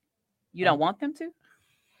me. You don't want them to?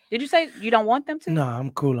 Did you say you don't want them to? No,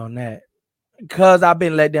 I'm cool on that. Because I've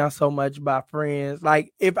been let down so much by friends.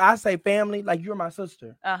 Like, if I say family, like you're my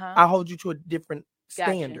sister, I hold you to a different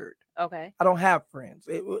standard. Okay. I don't have friends.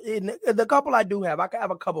 The couple I do have, I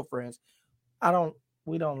have a couple friends.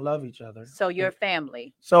 We don't love each other. So your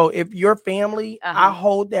family. So if your family, I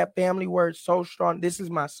hold that family word so strong. This is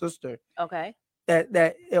my sister. Okay.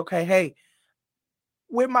 Okay, hey,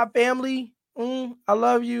 with my family, I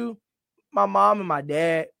love you. My mom and my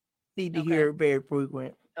dad need to hear it very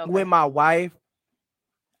frequent. Okay. With my wife,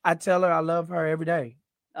 I tell her I love her every day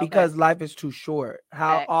because life is too short.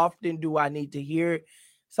 How often do I need to hear it?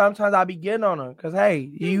 Sometimes I be getting on her because, hey,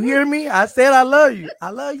 you hear me? I said I love you.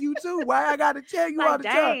 I love you too. Why I got to tell you all the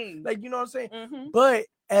time? Like, you know what I'm saying? But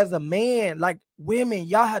as a man, like women,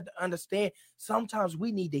 y'all have to understand, sometimes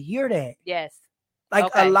we need to hear that. Yes. Like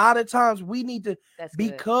a lot of times we need to,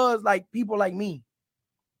 because like people like me,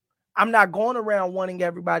 I'm not going around wanting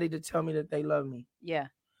everybody to tell me that they love me. Yeah.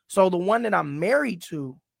 So the one that I'm married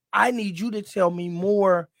to, I need you to tell me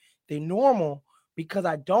more than normal because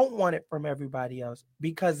I don't want it from everybody else.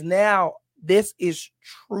 Because now this is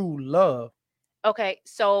true love. Okay,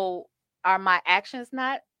 so are my actions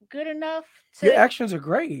not good enough? Your actions are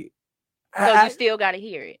great. So you still got to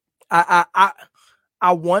hear it. I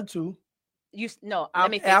want to.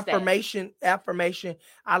 Let me fix affirmation.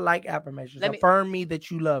 I like affirmations. Affirm me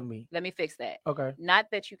that you love me. Let me fix that. Okay. Not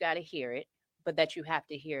that you got to hear it, but that you have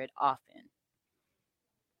to hear it often.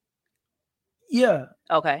 Yeah.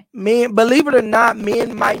 Okay. Men, believe it or not,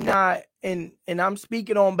 men might not, and I'm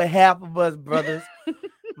speaking on behalf of us brothers,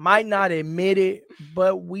 might not admit it,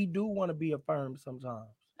 but we do want to be affirmed sometimes.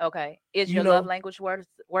 Okay. Is your love language words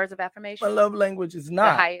of affirmation? My love language is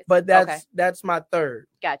not, but that's my third.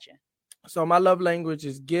 Gotcha. So my love language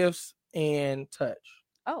is gifts and touch.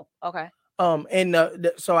 Oh, okay.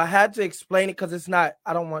 So I had to explain it because it's not.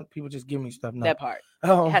 I don't want people just give me stuff. No. That part.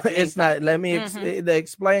 It's not. Let me. The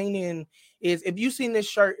explaining is if you seen this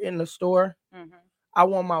shirt in the store, I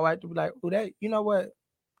want my wife to be like, "Oh, that. You know what?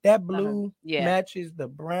 That blue matches the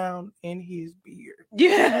brown in his beard."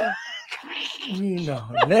 Yeah.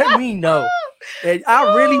 Let me know. And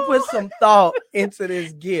I really put some thought into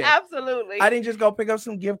this gift. Absolutely. I didn't just go pick up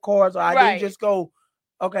some gift cards, or I didn't just go,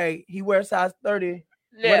 okay, he wears size 30,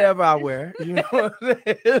 whatever I wear. You know,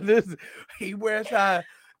 he wears size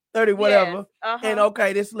 30, whatever. Yes. And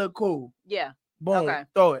okay, this look cool. Yeah. Boom. Okay.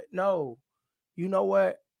 Throw it. No. You know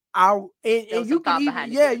what? And you can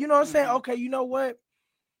even, you know what I'm saying? Okay, you know what?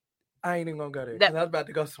 I ain't even gonna go there. I was about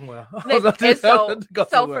to go somewhere.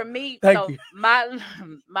 So for me,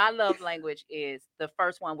 my love language is the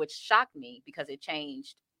first one, which shocked me because it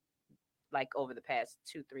changed like over the past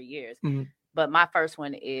 2-3 years. But my first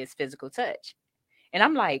one is physical touch, and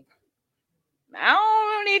I'm like, I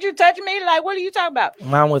don't need you touching me. Like, what are you talking about?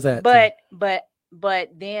 Mine was that. But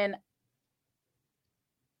then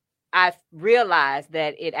I realized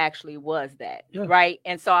that it actually was that, right?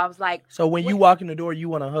 And so I was like, so when you walk in the door, you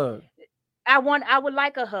want a hug? I would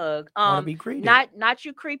like a hug. Be creepy. Not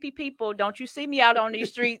you creepy people. Don't you see me out on these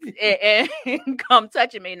streets and come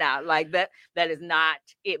touching me now. Like that is not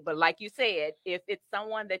it. But like you said, if it's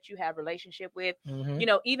someone that you have relationship with, you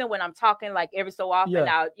know, even when I'm talking like every so often,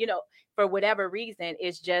 for whatever reason,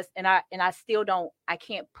 it's just, and I still I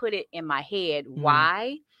can't put it in my head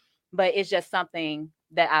why, but it's just something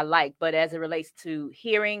that I like. But as it relates to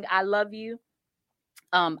hearing I love you,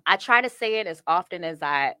 I try to say it as often as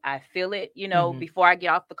I feel it, you know, before I get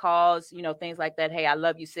off the calls, you know, things like that. Hey, I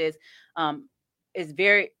love you, sis. It's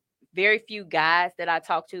very, very few guys that I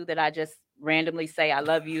talk to that I just randomly say I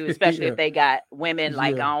love you, especially if they got women.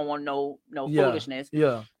 Like I don't want no foolishness.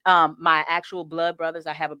 Yeah. My actual blood brothers,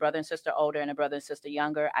 I have a brother and sister older and a brother and sister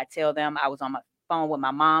younger. I tell them, I was on my phone with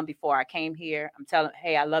my mom before I came here. I'm telling,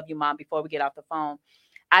 hey, I love you, Mom, before we get off the phone.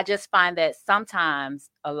 I just find that sometimes,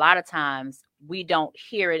 a lot of times, we don't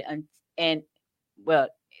hear it, and well,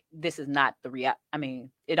 this is not the real. I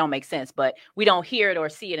mean, it don't make sense, but we don't hear it or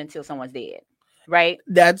see it until someone's dead, right?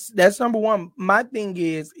 That's number one. My thing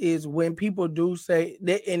is when people do say,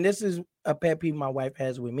 and this is a pet peeve my wife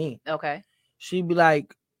has with me. Okay, she'd be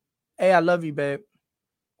like, "Hey, I love you, babe."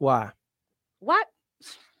 Why? What?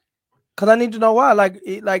 Because I need to know why. Like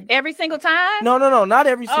every single time? No, not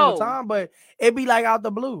every single time, but it'd be like out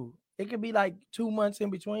the blue. It could be like 2 months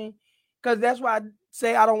in between. Because that's why I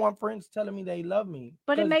say I don't want friends telling me they love me.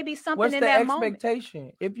 But it may be something in that moment. What's the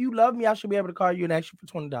expectation? If you love me, I should be able to call you and ask you for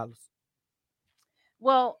 $20.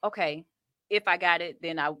 Well, okay. If I got it,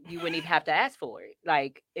 then you wouldn't even have to ask for it.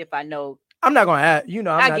 Like if I know, I'm not gonna ask. I'm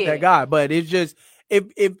not that guy. But it's just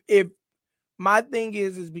if my thing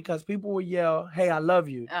is because people will yell, "Hey, I love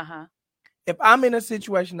you." If I'm in a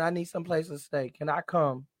situation I need some place to stay, can I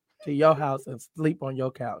come to your house and sleep on your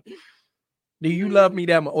couch? Do you love me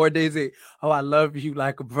that much? Or is it, oh, I love you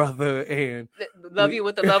like a brother and love you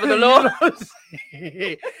with the love of the Lord?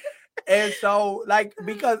 And so, like,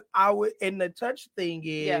 because I would, and the touch thing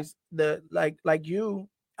is like you,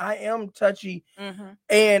 I am touchy,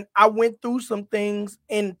 and I went through some things,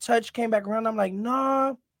 and touch came back around. I'm like,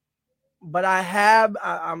 nah, but I'm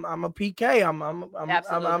a PK.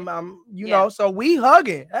 I'm you know. So we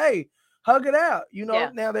hugging. Hey, hug it out. You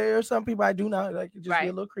know. Now there are some people I do not like. It just be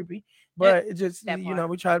a little creepy, but it just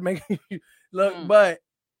we try to make it look. But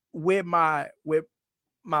with my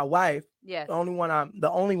wife, the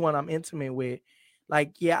only one I'm intimate with,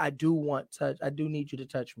 like, I do want touch. I do need you to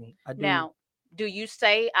touch me. I do. Now, do you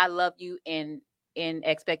say I love you in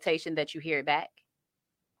expectation that you hear it back?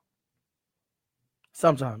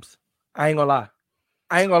 Sometimes. I ain't gonna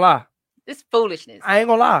lie. This foolishness. I ain't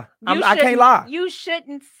gonna lie. I can't lie. You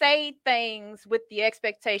shouldn't say things with the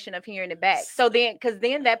expectation of hearing it back. So then, because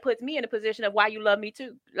then that puts me in a position of why you love me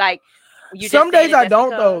too. Like, some days I don't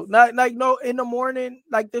though. Not like no. In the morning,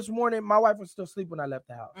 like this morning, my wife was still asleep when I left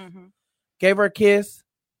the house. Gave her a kiss.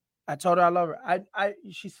 I told her I love her.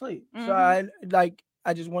 She sleep. So I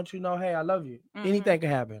just want you to know, hey, I love you. Anything can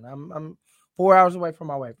happen. I'm 4 hours away from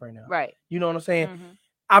my wife right now. Right. You know what I'm saying?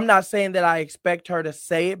 I'm not saying that I expect her to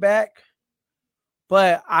say it back,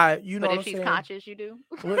 but But if she's conscious, you do.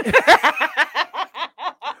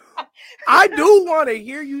 I do want to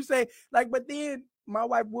hear you say, like, but then my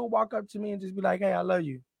wife will walk up to me and just be like, "Hey, I love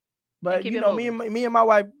you." But me and my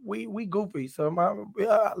wife, we goofy. So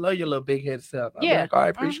I love your little big head self. I'm like, I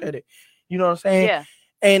appreciate it. You know what I'm saying? Yeah.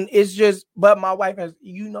 And it's just, but my wife has,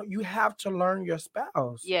 you have to learn your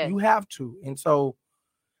spouse. Yeah. You have to. And so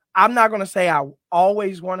I'm not gonna say I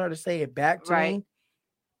always want her to say it back to me,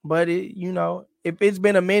 but if it's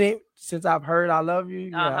been a minute since I've heard I love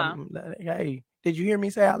you, I'm like, hey, did you hear me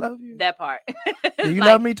say I love you? That part. Do you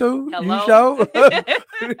love me too? Hello? You show?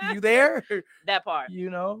 You there? That part.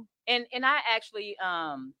 And I actually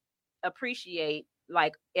appreciate,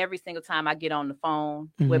 like, every single time I get on the phone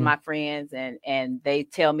with my friends and they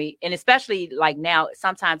tell me, and especially like now,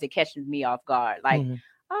 sometimes it catches me off guard. Like,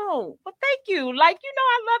 oh, well, thank you. Like,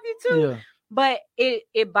 I love you too. Yeah. But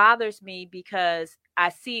it bothers me because I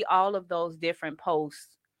see all of those different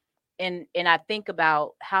posts and I think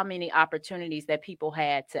about how many opportunities that people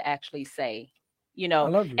had to actually say, I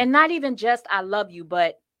love you. And not even just I love you,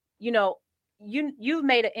 but you've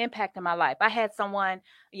made an impact in my life. I had a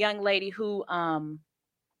young lady who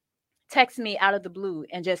texted me out of the blue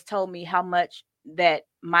and just told me how much that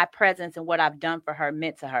my presence and what I've done for her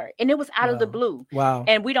meant to her. And it was out of the blue. Wow.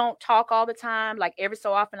 And we don't talk all the time. Like, every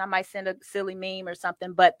so often I might send a silly meme or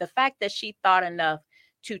something. But the fact that she thought enough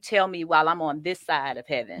to tell me while I'm on this side of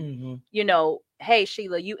heaven, hey,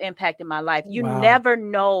 Sheila, you impacted my life. You never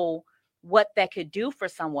know what that could do for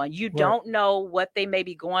someone. You don't know what they may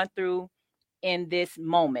be going through in this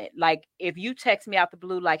moment. Like, if you text me out the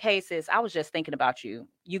blue, like, hey, sis, I was just thinking about you.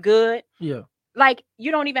 You good? Yeah. Like,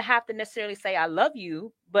 you don't even have to necessarily say I love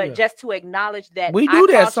you, but just to acknowledge that we do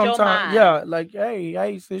that sometimes. Yeah, like,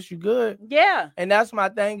 hey, sis, you good? Yeah. And that's my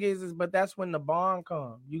thing is but that's when the bond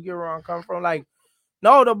comes. You get where I'm coming from? Like,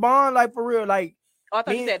 no, the bond, like, for real, like. Oh, I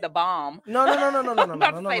thought you said the bomb. No.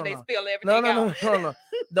 They spill everything out. No.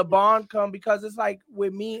 The bond come because it's like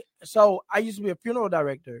with me. So I used to be a funeral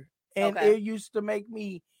director, and it used to make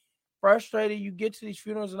me frustrated. You get to these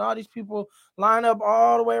funerals and all these people line up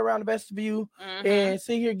all the way around the vestibule and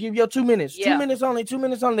sit here, give your 2 minutes. Yeah. 2 minutes only, 2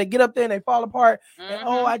 minutes only. They get up there and they fall apart. And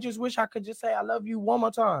I just wish I could just say I love you one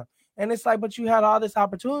more time. And it's like, but you had all this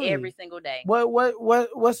opportunity every single day.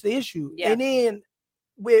 What's the issue? Yeah. And then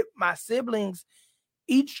with my siblings,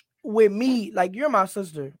 each with me, like you're my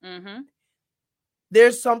sister.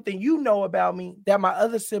 There's something you know about me that my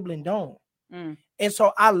other sibling don't. And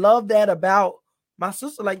so I love that about my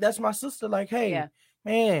sister. Like, that's my sister. Like, hey,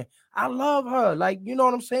 man, I love her. Like, you know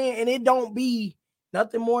what I'm saying? And it don't be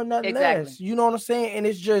nothing more, nothing less. You know what I'm saying? And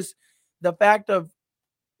it's just the fact of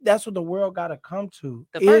that's what the world got to come to.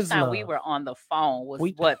 The first time we were on the phone was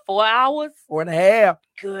 4 hours? 4.5.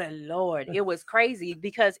 Good Lord. It was crazy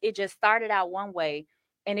because it just started out one way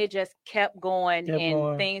and it just kept going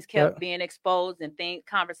things kept being exposed and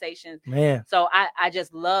conversations. Man. So I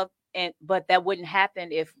just love but that wouldn't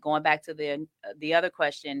happen if, going back to the other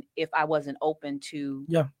question, if I wasn't open to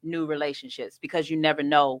new relationships, because you never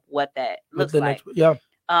know what that looks like.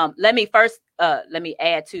 Let me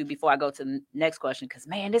add to before I go to the next question, because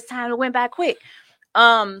man, this time it went by quick.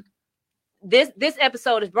 This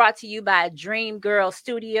episode is brought to you by Dream Girl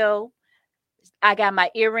Studio. I got my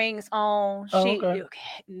earrings on.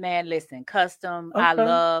 Man, listen, custom. I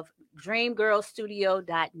love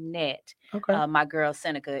dreamgirlstudio.net. My girl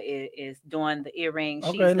Seneca is doing the earrings.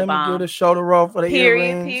 She's the bomb. Me give the shoulder roll for the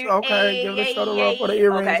earrings. Give the shoulder roll for the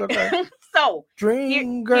earrings. So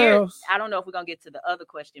Dream Girls. I don't know if we're gonna get to the other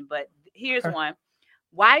question, but here's one.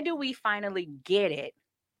 Why do we finally get it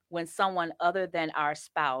when someone other than our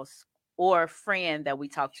spouse or friend that we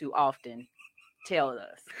talk to often tells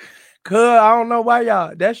us? Cause I don't know why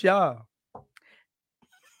y'all. That's y'all.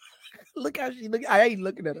 Look how she look. I ain't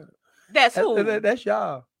looking at her. That's who. That's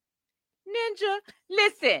y'all. Ninja,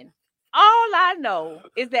 listen. All I know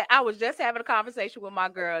is that I was just having a conversation with my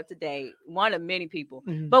girl today, one of many people.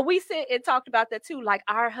 But we sit and talked about that too. Like,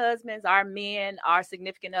 our husbands, our men, our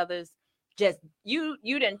significant others, just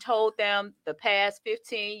you done told them the past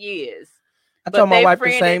 15 years. I told my wife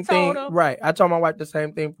the same thing. Right. I told my wife the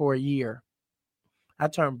same thing for a year. I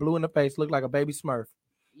turned blue in the face, looked like a baby Smurf.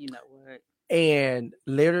 You know what? And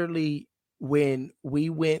literally, when we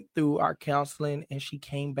went through our counseling and she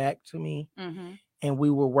came back to me and we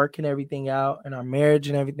were working everything out and our marriage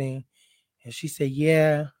and everything, and she said,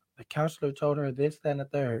 yeah, the counselor told her this, that, and the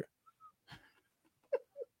third.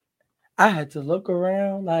 I had to look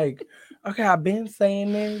around like, okay, I've been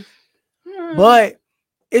saying this, but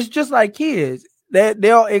it's just like kids. That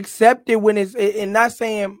they'll accept it when it's, and not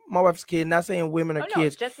saying my wife's kid, not saying women are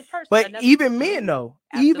kids, just a person, but even men though.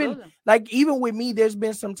 Absolutely. Even with me, there's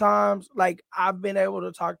been some times like I've been able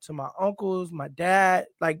to talk to my uncles, my dad,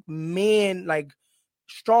 like men, like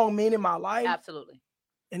strong men in my life. Absolutely.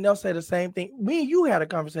 And they'll say the same thing. Me and you had a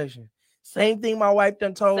conversation. Same thing my wife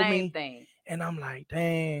done told me. Same thing. And I'm like,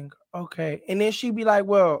 dang, okay. And then she'd be like,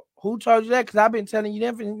 well, who told you that? Because I've been telling you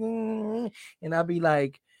that. And I'd be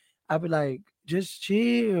like, just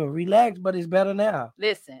chill, relax, but it's better now.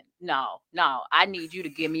 Listen, no, I need you to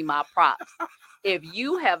give me my props. If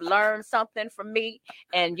you have learned something from me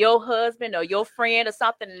and your husband or your friend or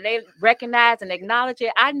something, and they recognize and acknowledge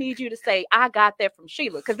it, I need you to say, I got that from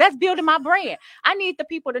Sheila, because that's building my brand. I need the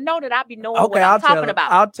people to know that I be knowing what I'm talking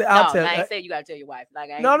about. I'll tell. I ain't saying you got to tell your wife.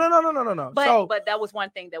 Like, no. But that was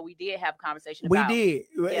one thing that we did have a conversation about. We did.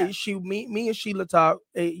 Yeah. Me and Sheila talked.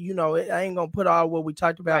 I ain't gonna put all what we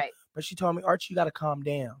talked about. Right. But she told me, Archie, you got to calm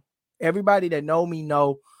down. Everybody that know me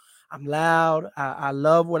know I'm loud. I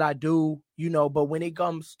love what I do, but when it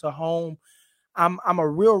comes to home, I'm a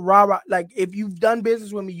real rah-rah. Like, if you've done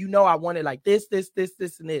business with me, I want it like this,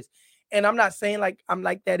 and this. And I'm not saying like I'm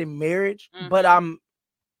like that in marriage, but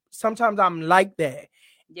sometimes I'm like that.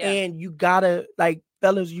 Yeah. And you gotta, like,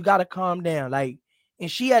 fellas, you gotta calm down. Like, and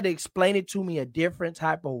she had to explain it to me a different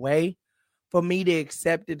type of way for me to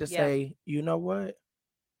accept it, to say, you know what?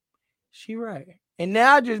 She right. And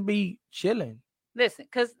now I just be chilling.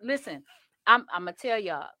 Listen, I'm gonna tell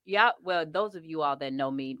y'all, well, those of you all that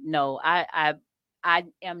know me know I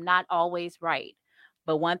am not always right.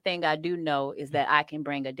 But one thing I do know is that I can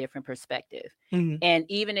bring a different perspective. And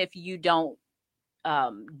even if you don't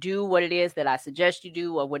do what it is that I suggest you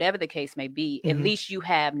do, or whatever the case may be, at least you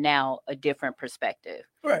have now a different perspective.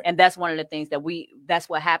 Right. And that's one of the things that's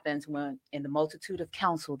what happens when in the multitude of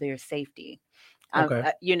counsel, there's safety.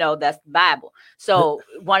 Okay. That's the Bible. So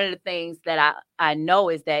one of the things that I know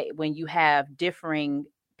is that when you have differing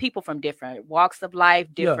people from different walks of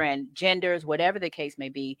life, different genders, whatever the case may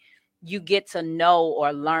be, you get to know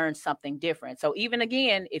or learn something different. So even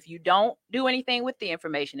again, if you don't do anything with the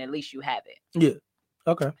information, at least you have it. Yeah.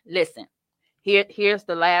 Okay. Listen, Here's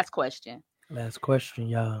the last question. Last question,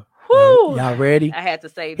 y'all. Whew. Y'all ready? I had to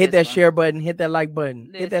say hit that one. share button, hit that like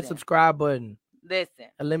button, hit that Listen. subscribe button. Listen.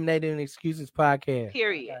 Eliminating Excuses podcast.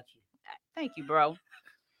 Period. Thank you, bro.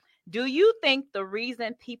 Do you think the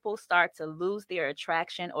reason people start to lose their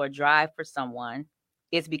attraction or drive for someone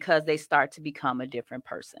is because they start to become a different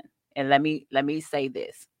person? And let me say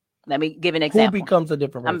this. Let me give an example. Who becomes a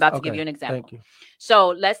different person? I'm about to give you an example. Thank you. So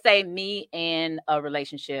let's say me in a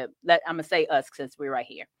relationship. I'm gonna say us since we're right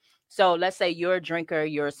here. So let's say you're a drinker,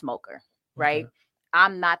 you're a smoker, right? Okay.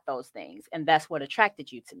 I'm not those things, and that's what attracted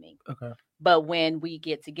you to me. Okay. But when we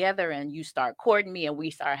get together and you start courting me and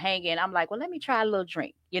we start hanging, I'm like, well, let me try a little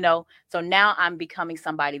drink, you know? So now I'm becoming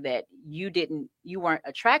somebody that you weren't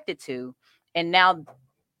attracted to. And now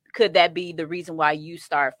could that be the reason why you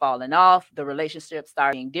start falling off? The relationship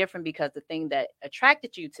start being different because the thing that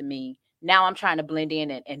attracted you to me, now I'm trying to blend in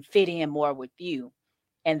and fit in more with you.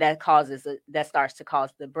 And that starts to cause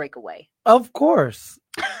the breakaway. Of course.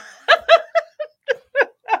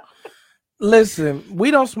 Listen, we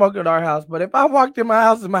don't smoke at our house, but if I walked in my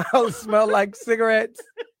house and my house smelled like cigarettes,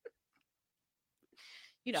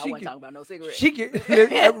 you know, I wasn't talking about no cigarettes. She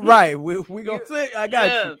can, right? We gonna say, I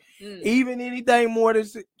got you. Even anything more than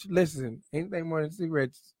anything more than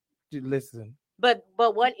cigarettes. Listen. But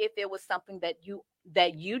what if it was something that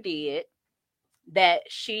you did that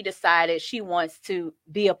she decided she wants to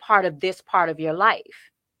be a part of this part of your life,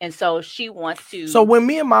 and so she wants to. So when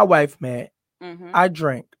me and my wife met. Mm-hmm. I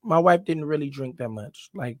drank. My wife didn't really drink that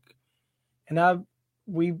much. And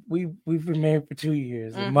we've been married for 2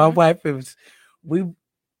 years. Mm-hmm. And my wife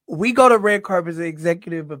we go to red carpets at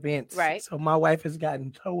executive events. Right. So my wife has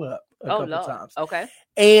gotten toe up a couple times. Okay.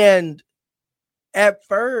 And at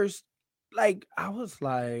first, I was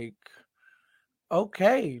like,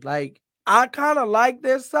 okay, I kind of like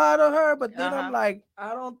this side of her, but then I'm like,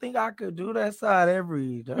 I don't think I could do that side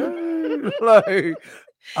every day.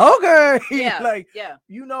 Okay. Yeah.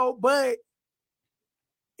 You know, but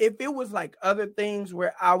if it was other things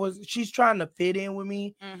where she's trying to fit in with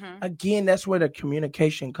me, again, that's where the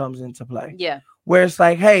communication comes into play. Yeah. Where it's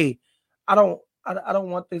like, hey, I don't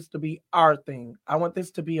want this to be our thing. I want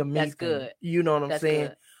this to be a me That's thing. Good. You know what I'm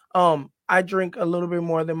saying? Good. I drink a little bit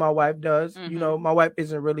more than my wife does. Mm-hmm. You know, my wife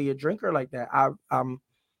isn't really a drinker like that. I'm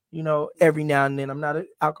you know, every now and then. I'm not an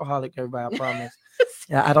alcoholic, everybody, I promise.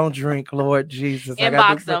 Yeah, I don't drink, Lord Jesus.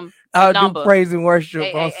 Inbox them. I'll do praise and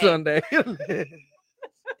worship on Sunday.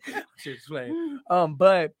 Just playing.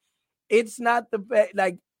 But it's not the best.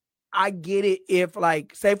 I get it if,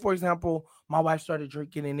 say, for example, my wife started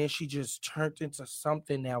drinking and then she just turned into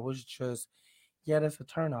something that was just, that's a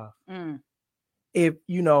turnoff. If,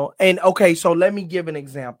 you know, and okay, so let me give an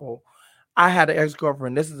example. I had an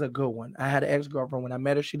ex-girlfriend. This is a good one. I had an ex-girlfriend. When I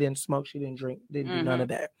met her, she didn't smoke. She didn't drink. Didn't do none of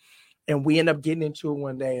that. And we ended up getting into it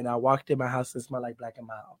one day. And I walked in my house and it smelled like Black &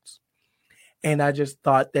 Milds. And I just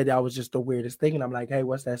thought that was just the weirdest thing. And I'm like, hey,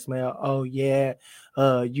 what's that smell? Oh, yeah.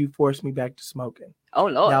 You forced me back to smoking. Oh,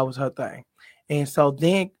 Lord. That was her thing. And so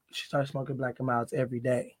then she started smoking Black & Milds every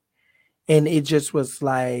day. And it just was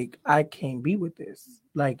like, I can't be with this.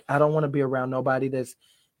 I don't want to be around nobody that's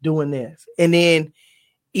doing this. And then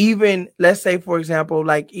even, let's say, for example,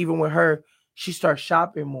 even with her, she starts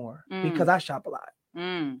shopping more because I shop a lot.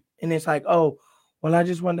 And it's like, oh, well, I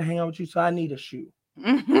just wanted to hang out with you, so I need a shoe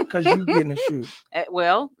because you getting a shoe.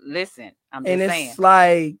 Well, listen, I'm just saying. And it's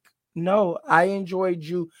like, no, I enjoyed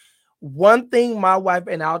you. One thing my wife,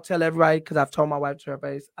 and I'll tell everybody because I've told my wife to her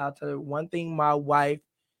face, I'll tell her one thing my wife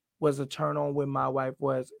was a turn on with my wife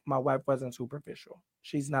wasn't superficial.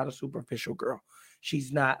 She's not a superficial girl.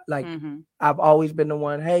 She's not I've always been the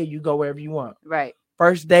one, hey, you go wherever you want. Right.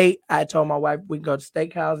 First date, I told my wife we can go to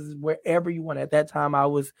steakhouses, wherever you want. At that time, I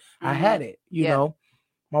had it, you know.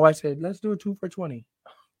 My wife said, let's do a 2 for $20.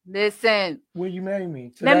 Listen. Will you marry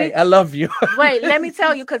me today? I love you. Wait, let me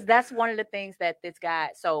tell you, because that's one of the things that this guy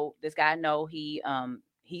know he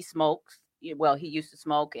smokes. Well, he used to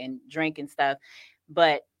smoke and drink and stuff,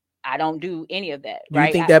 but I don't do any of that. Do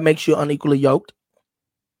you think that makes you unequally yoked?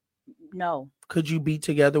 No. Could you be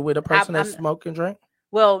together with a person that smoke and drink?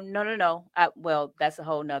 Well, no. Well, that's a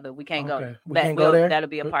whole nother. We can't go. We can't go there. That'll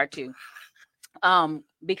be a part 2.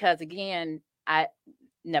 Because again,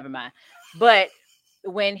 never mind. But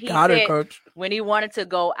when he when he wanted to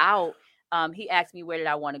go out, he asked me where did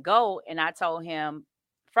I want to go, and I told him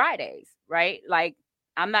Fridays, right?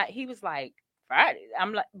 I'm not. He was like Fridays.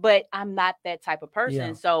 I'm like, but I'm not that type of person.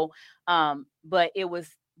 Yeah. So, but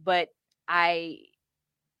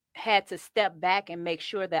had to step back and make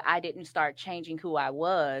sure that I didn't start changing who I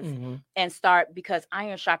was Mm-hmm. and start, because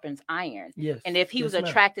iron sharpens iron. Yes. And if he was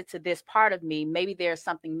attracted to this part of me, maybe there's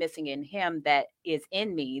something missing in him that is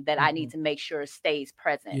in me that I need to make sure stays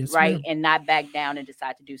present, Yes, right? ma'am. And not back down and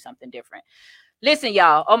decide to do something different. Listen,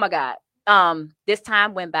 y'all. Oh my God. This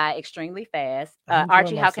time went by extremely fast.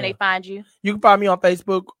 Archie, how can they find you? You can find me on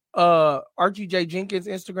Facebook, Archie J Jenkins,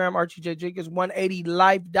 Instagram, Archie J Jenkins,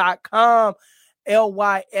 180life.com.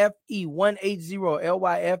 LYFE 180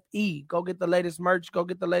 LYFE. Go get the latest merch. Go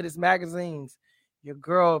get the latest magazines. Your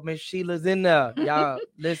girl, Miss Sheila's in there. Y'all,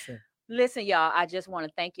 listen. Listen, y'all, I just want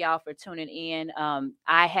to thank y'all for tuning in.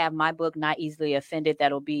 I have my book, Not Easily Offended,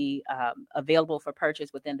 that'll be available for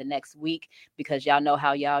purchase within the next week, because y'all know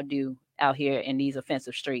how y'all do out here in these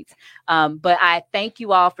offensive streets. But I thank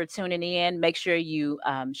you all for tuning in. Make sure you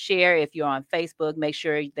share if you're on Facebook. Make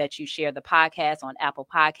sure that you share the podcast on Apple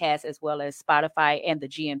Podcasts as well as Spotify and the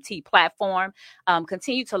GMT platform.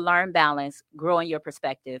 Continue to learn balance, grow in your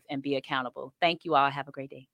perspective, and be accountable. Thank you all. Have a great day.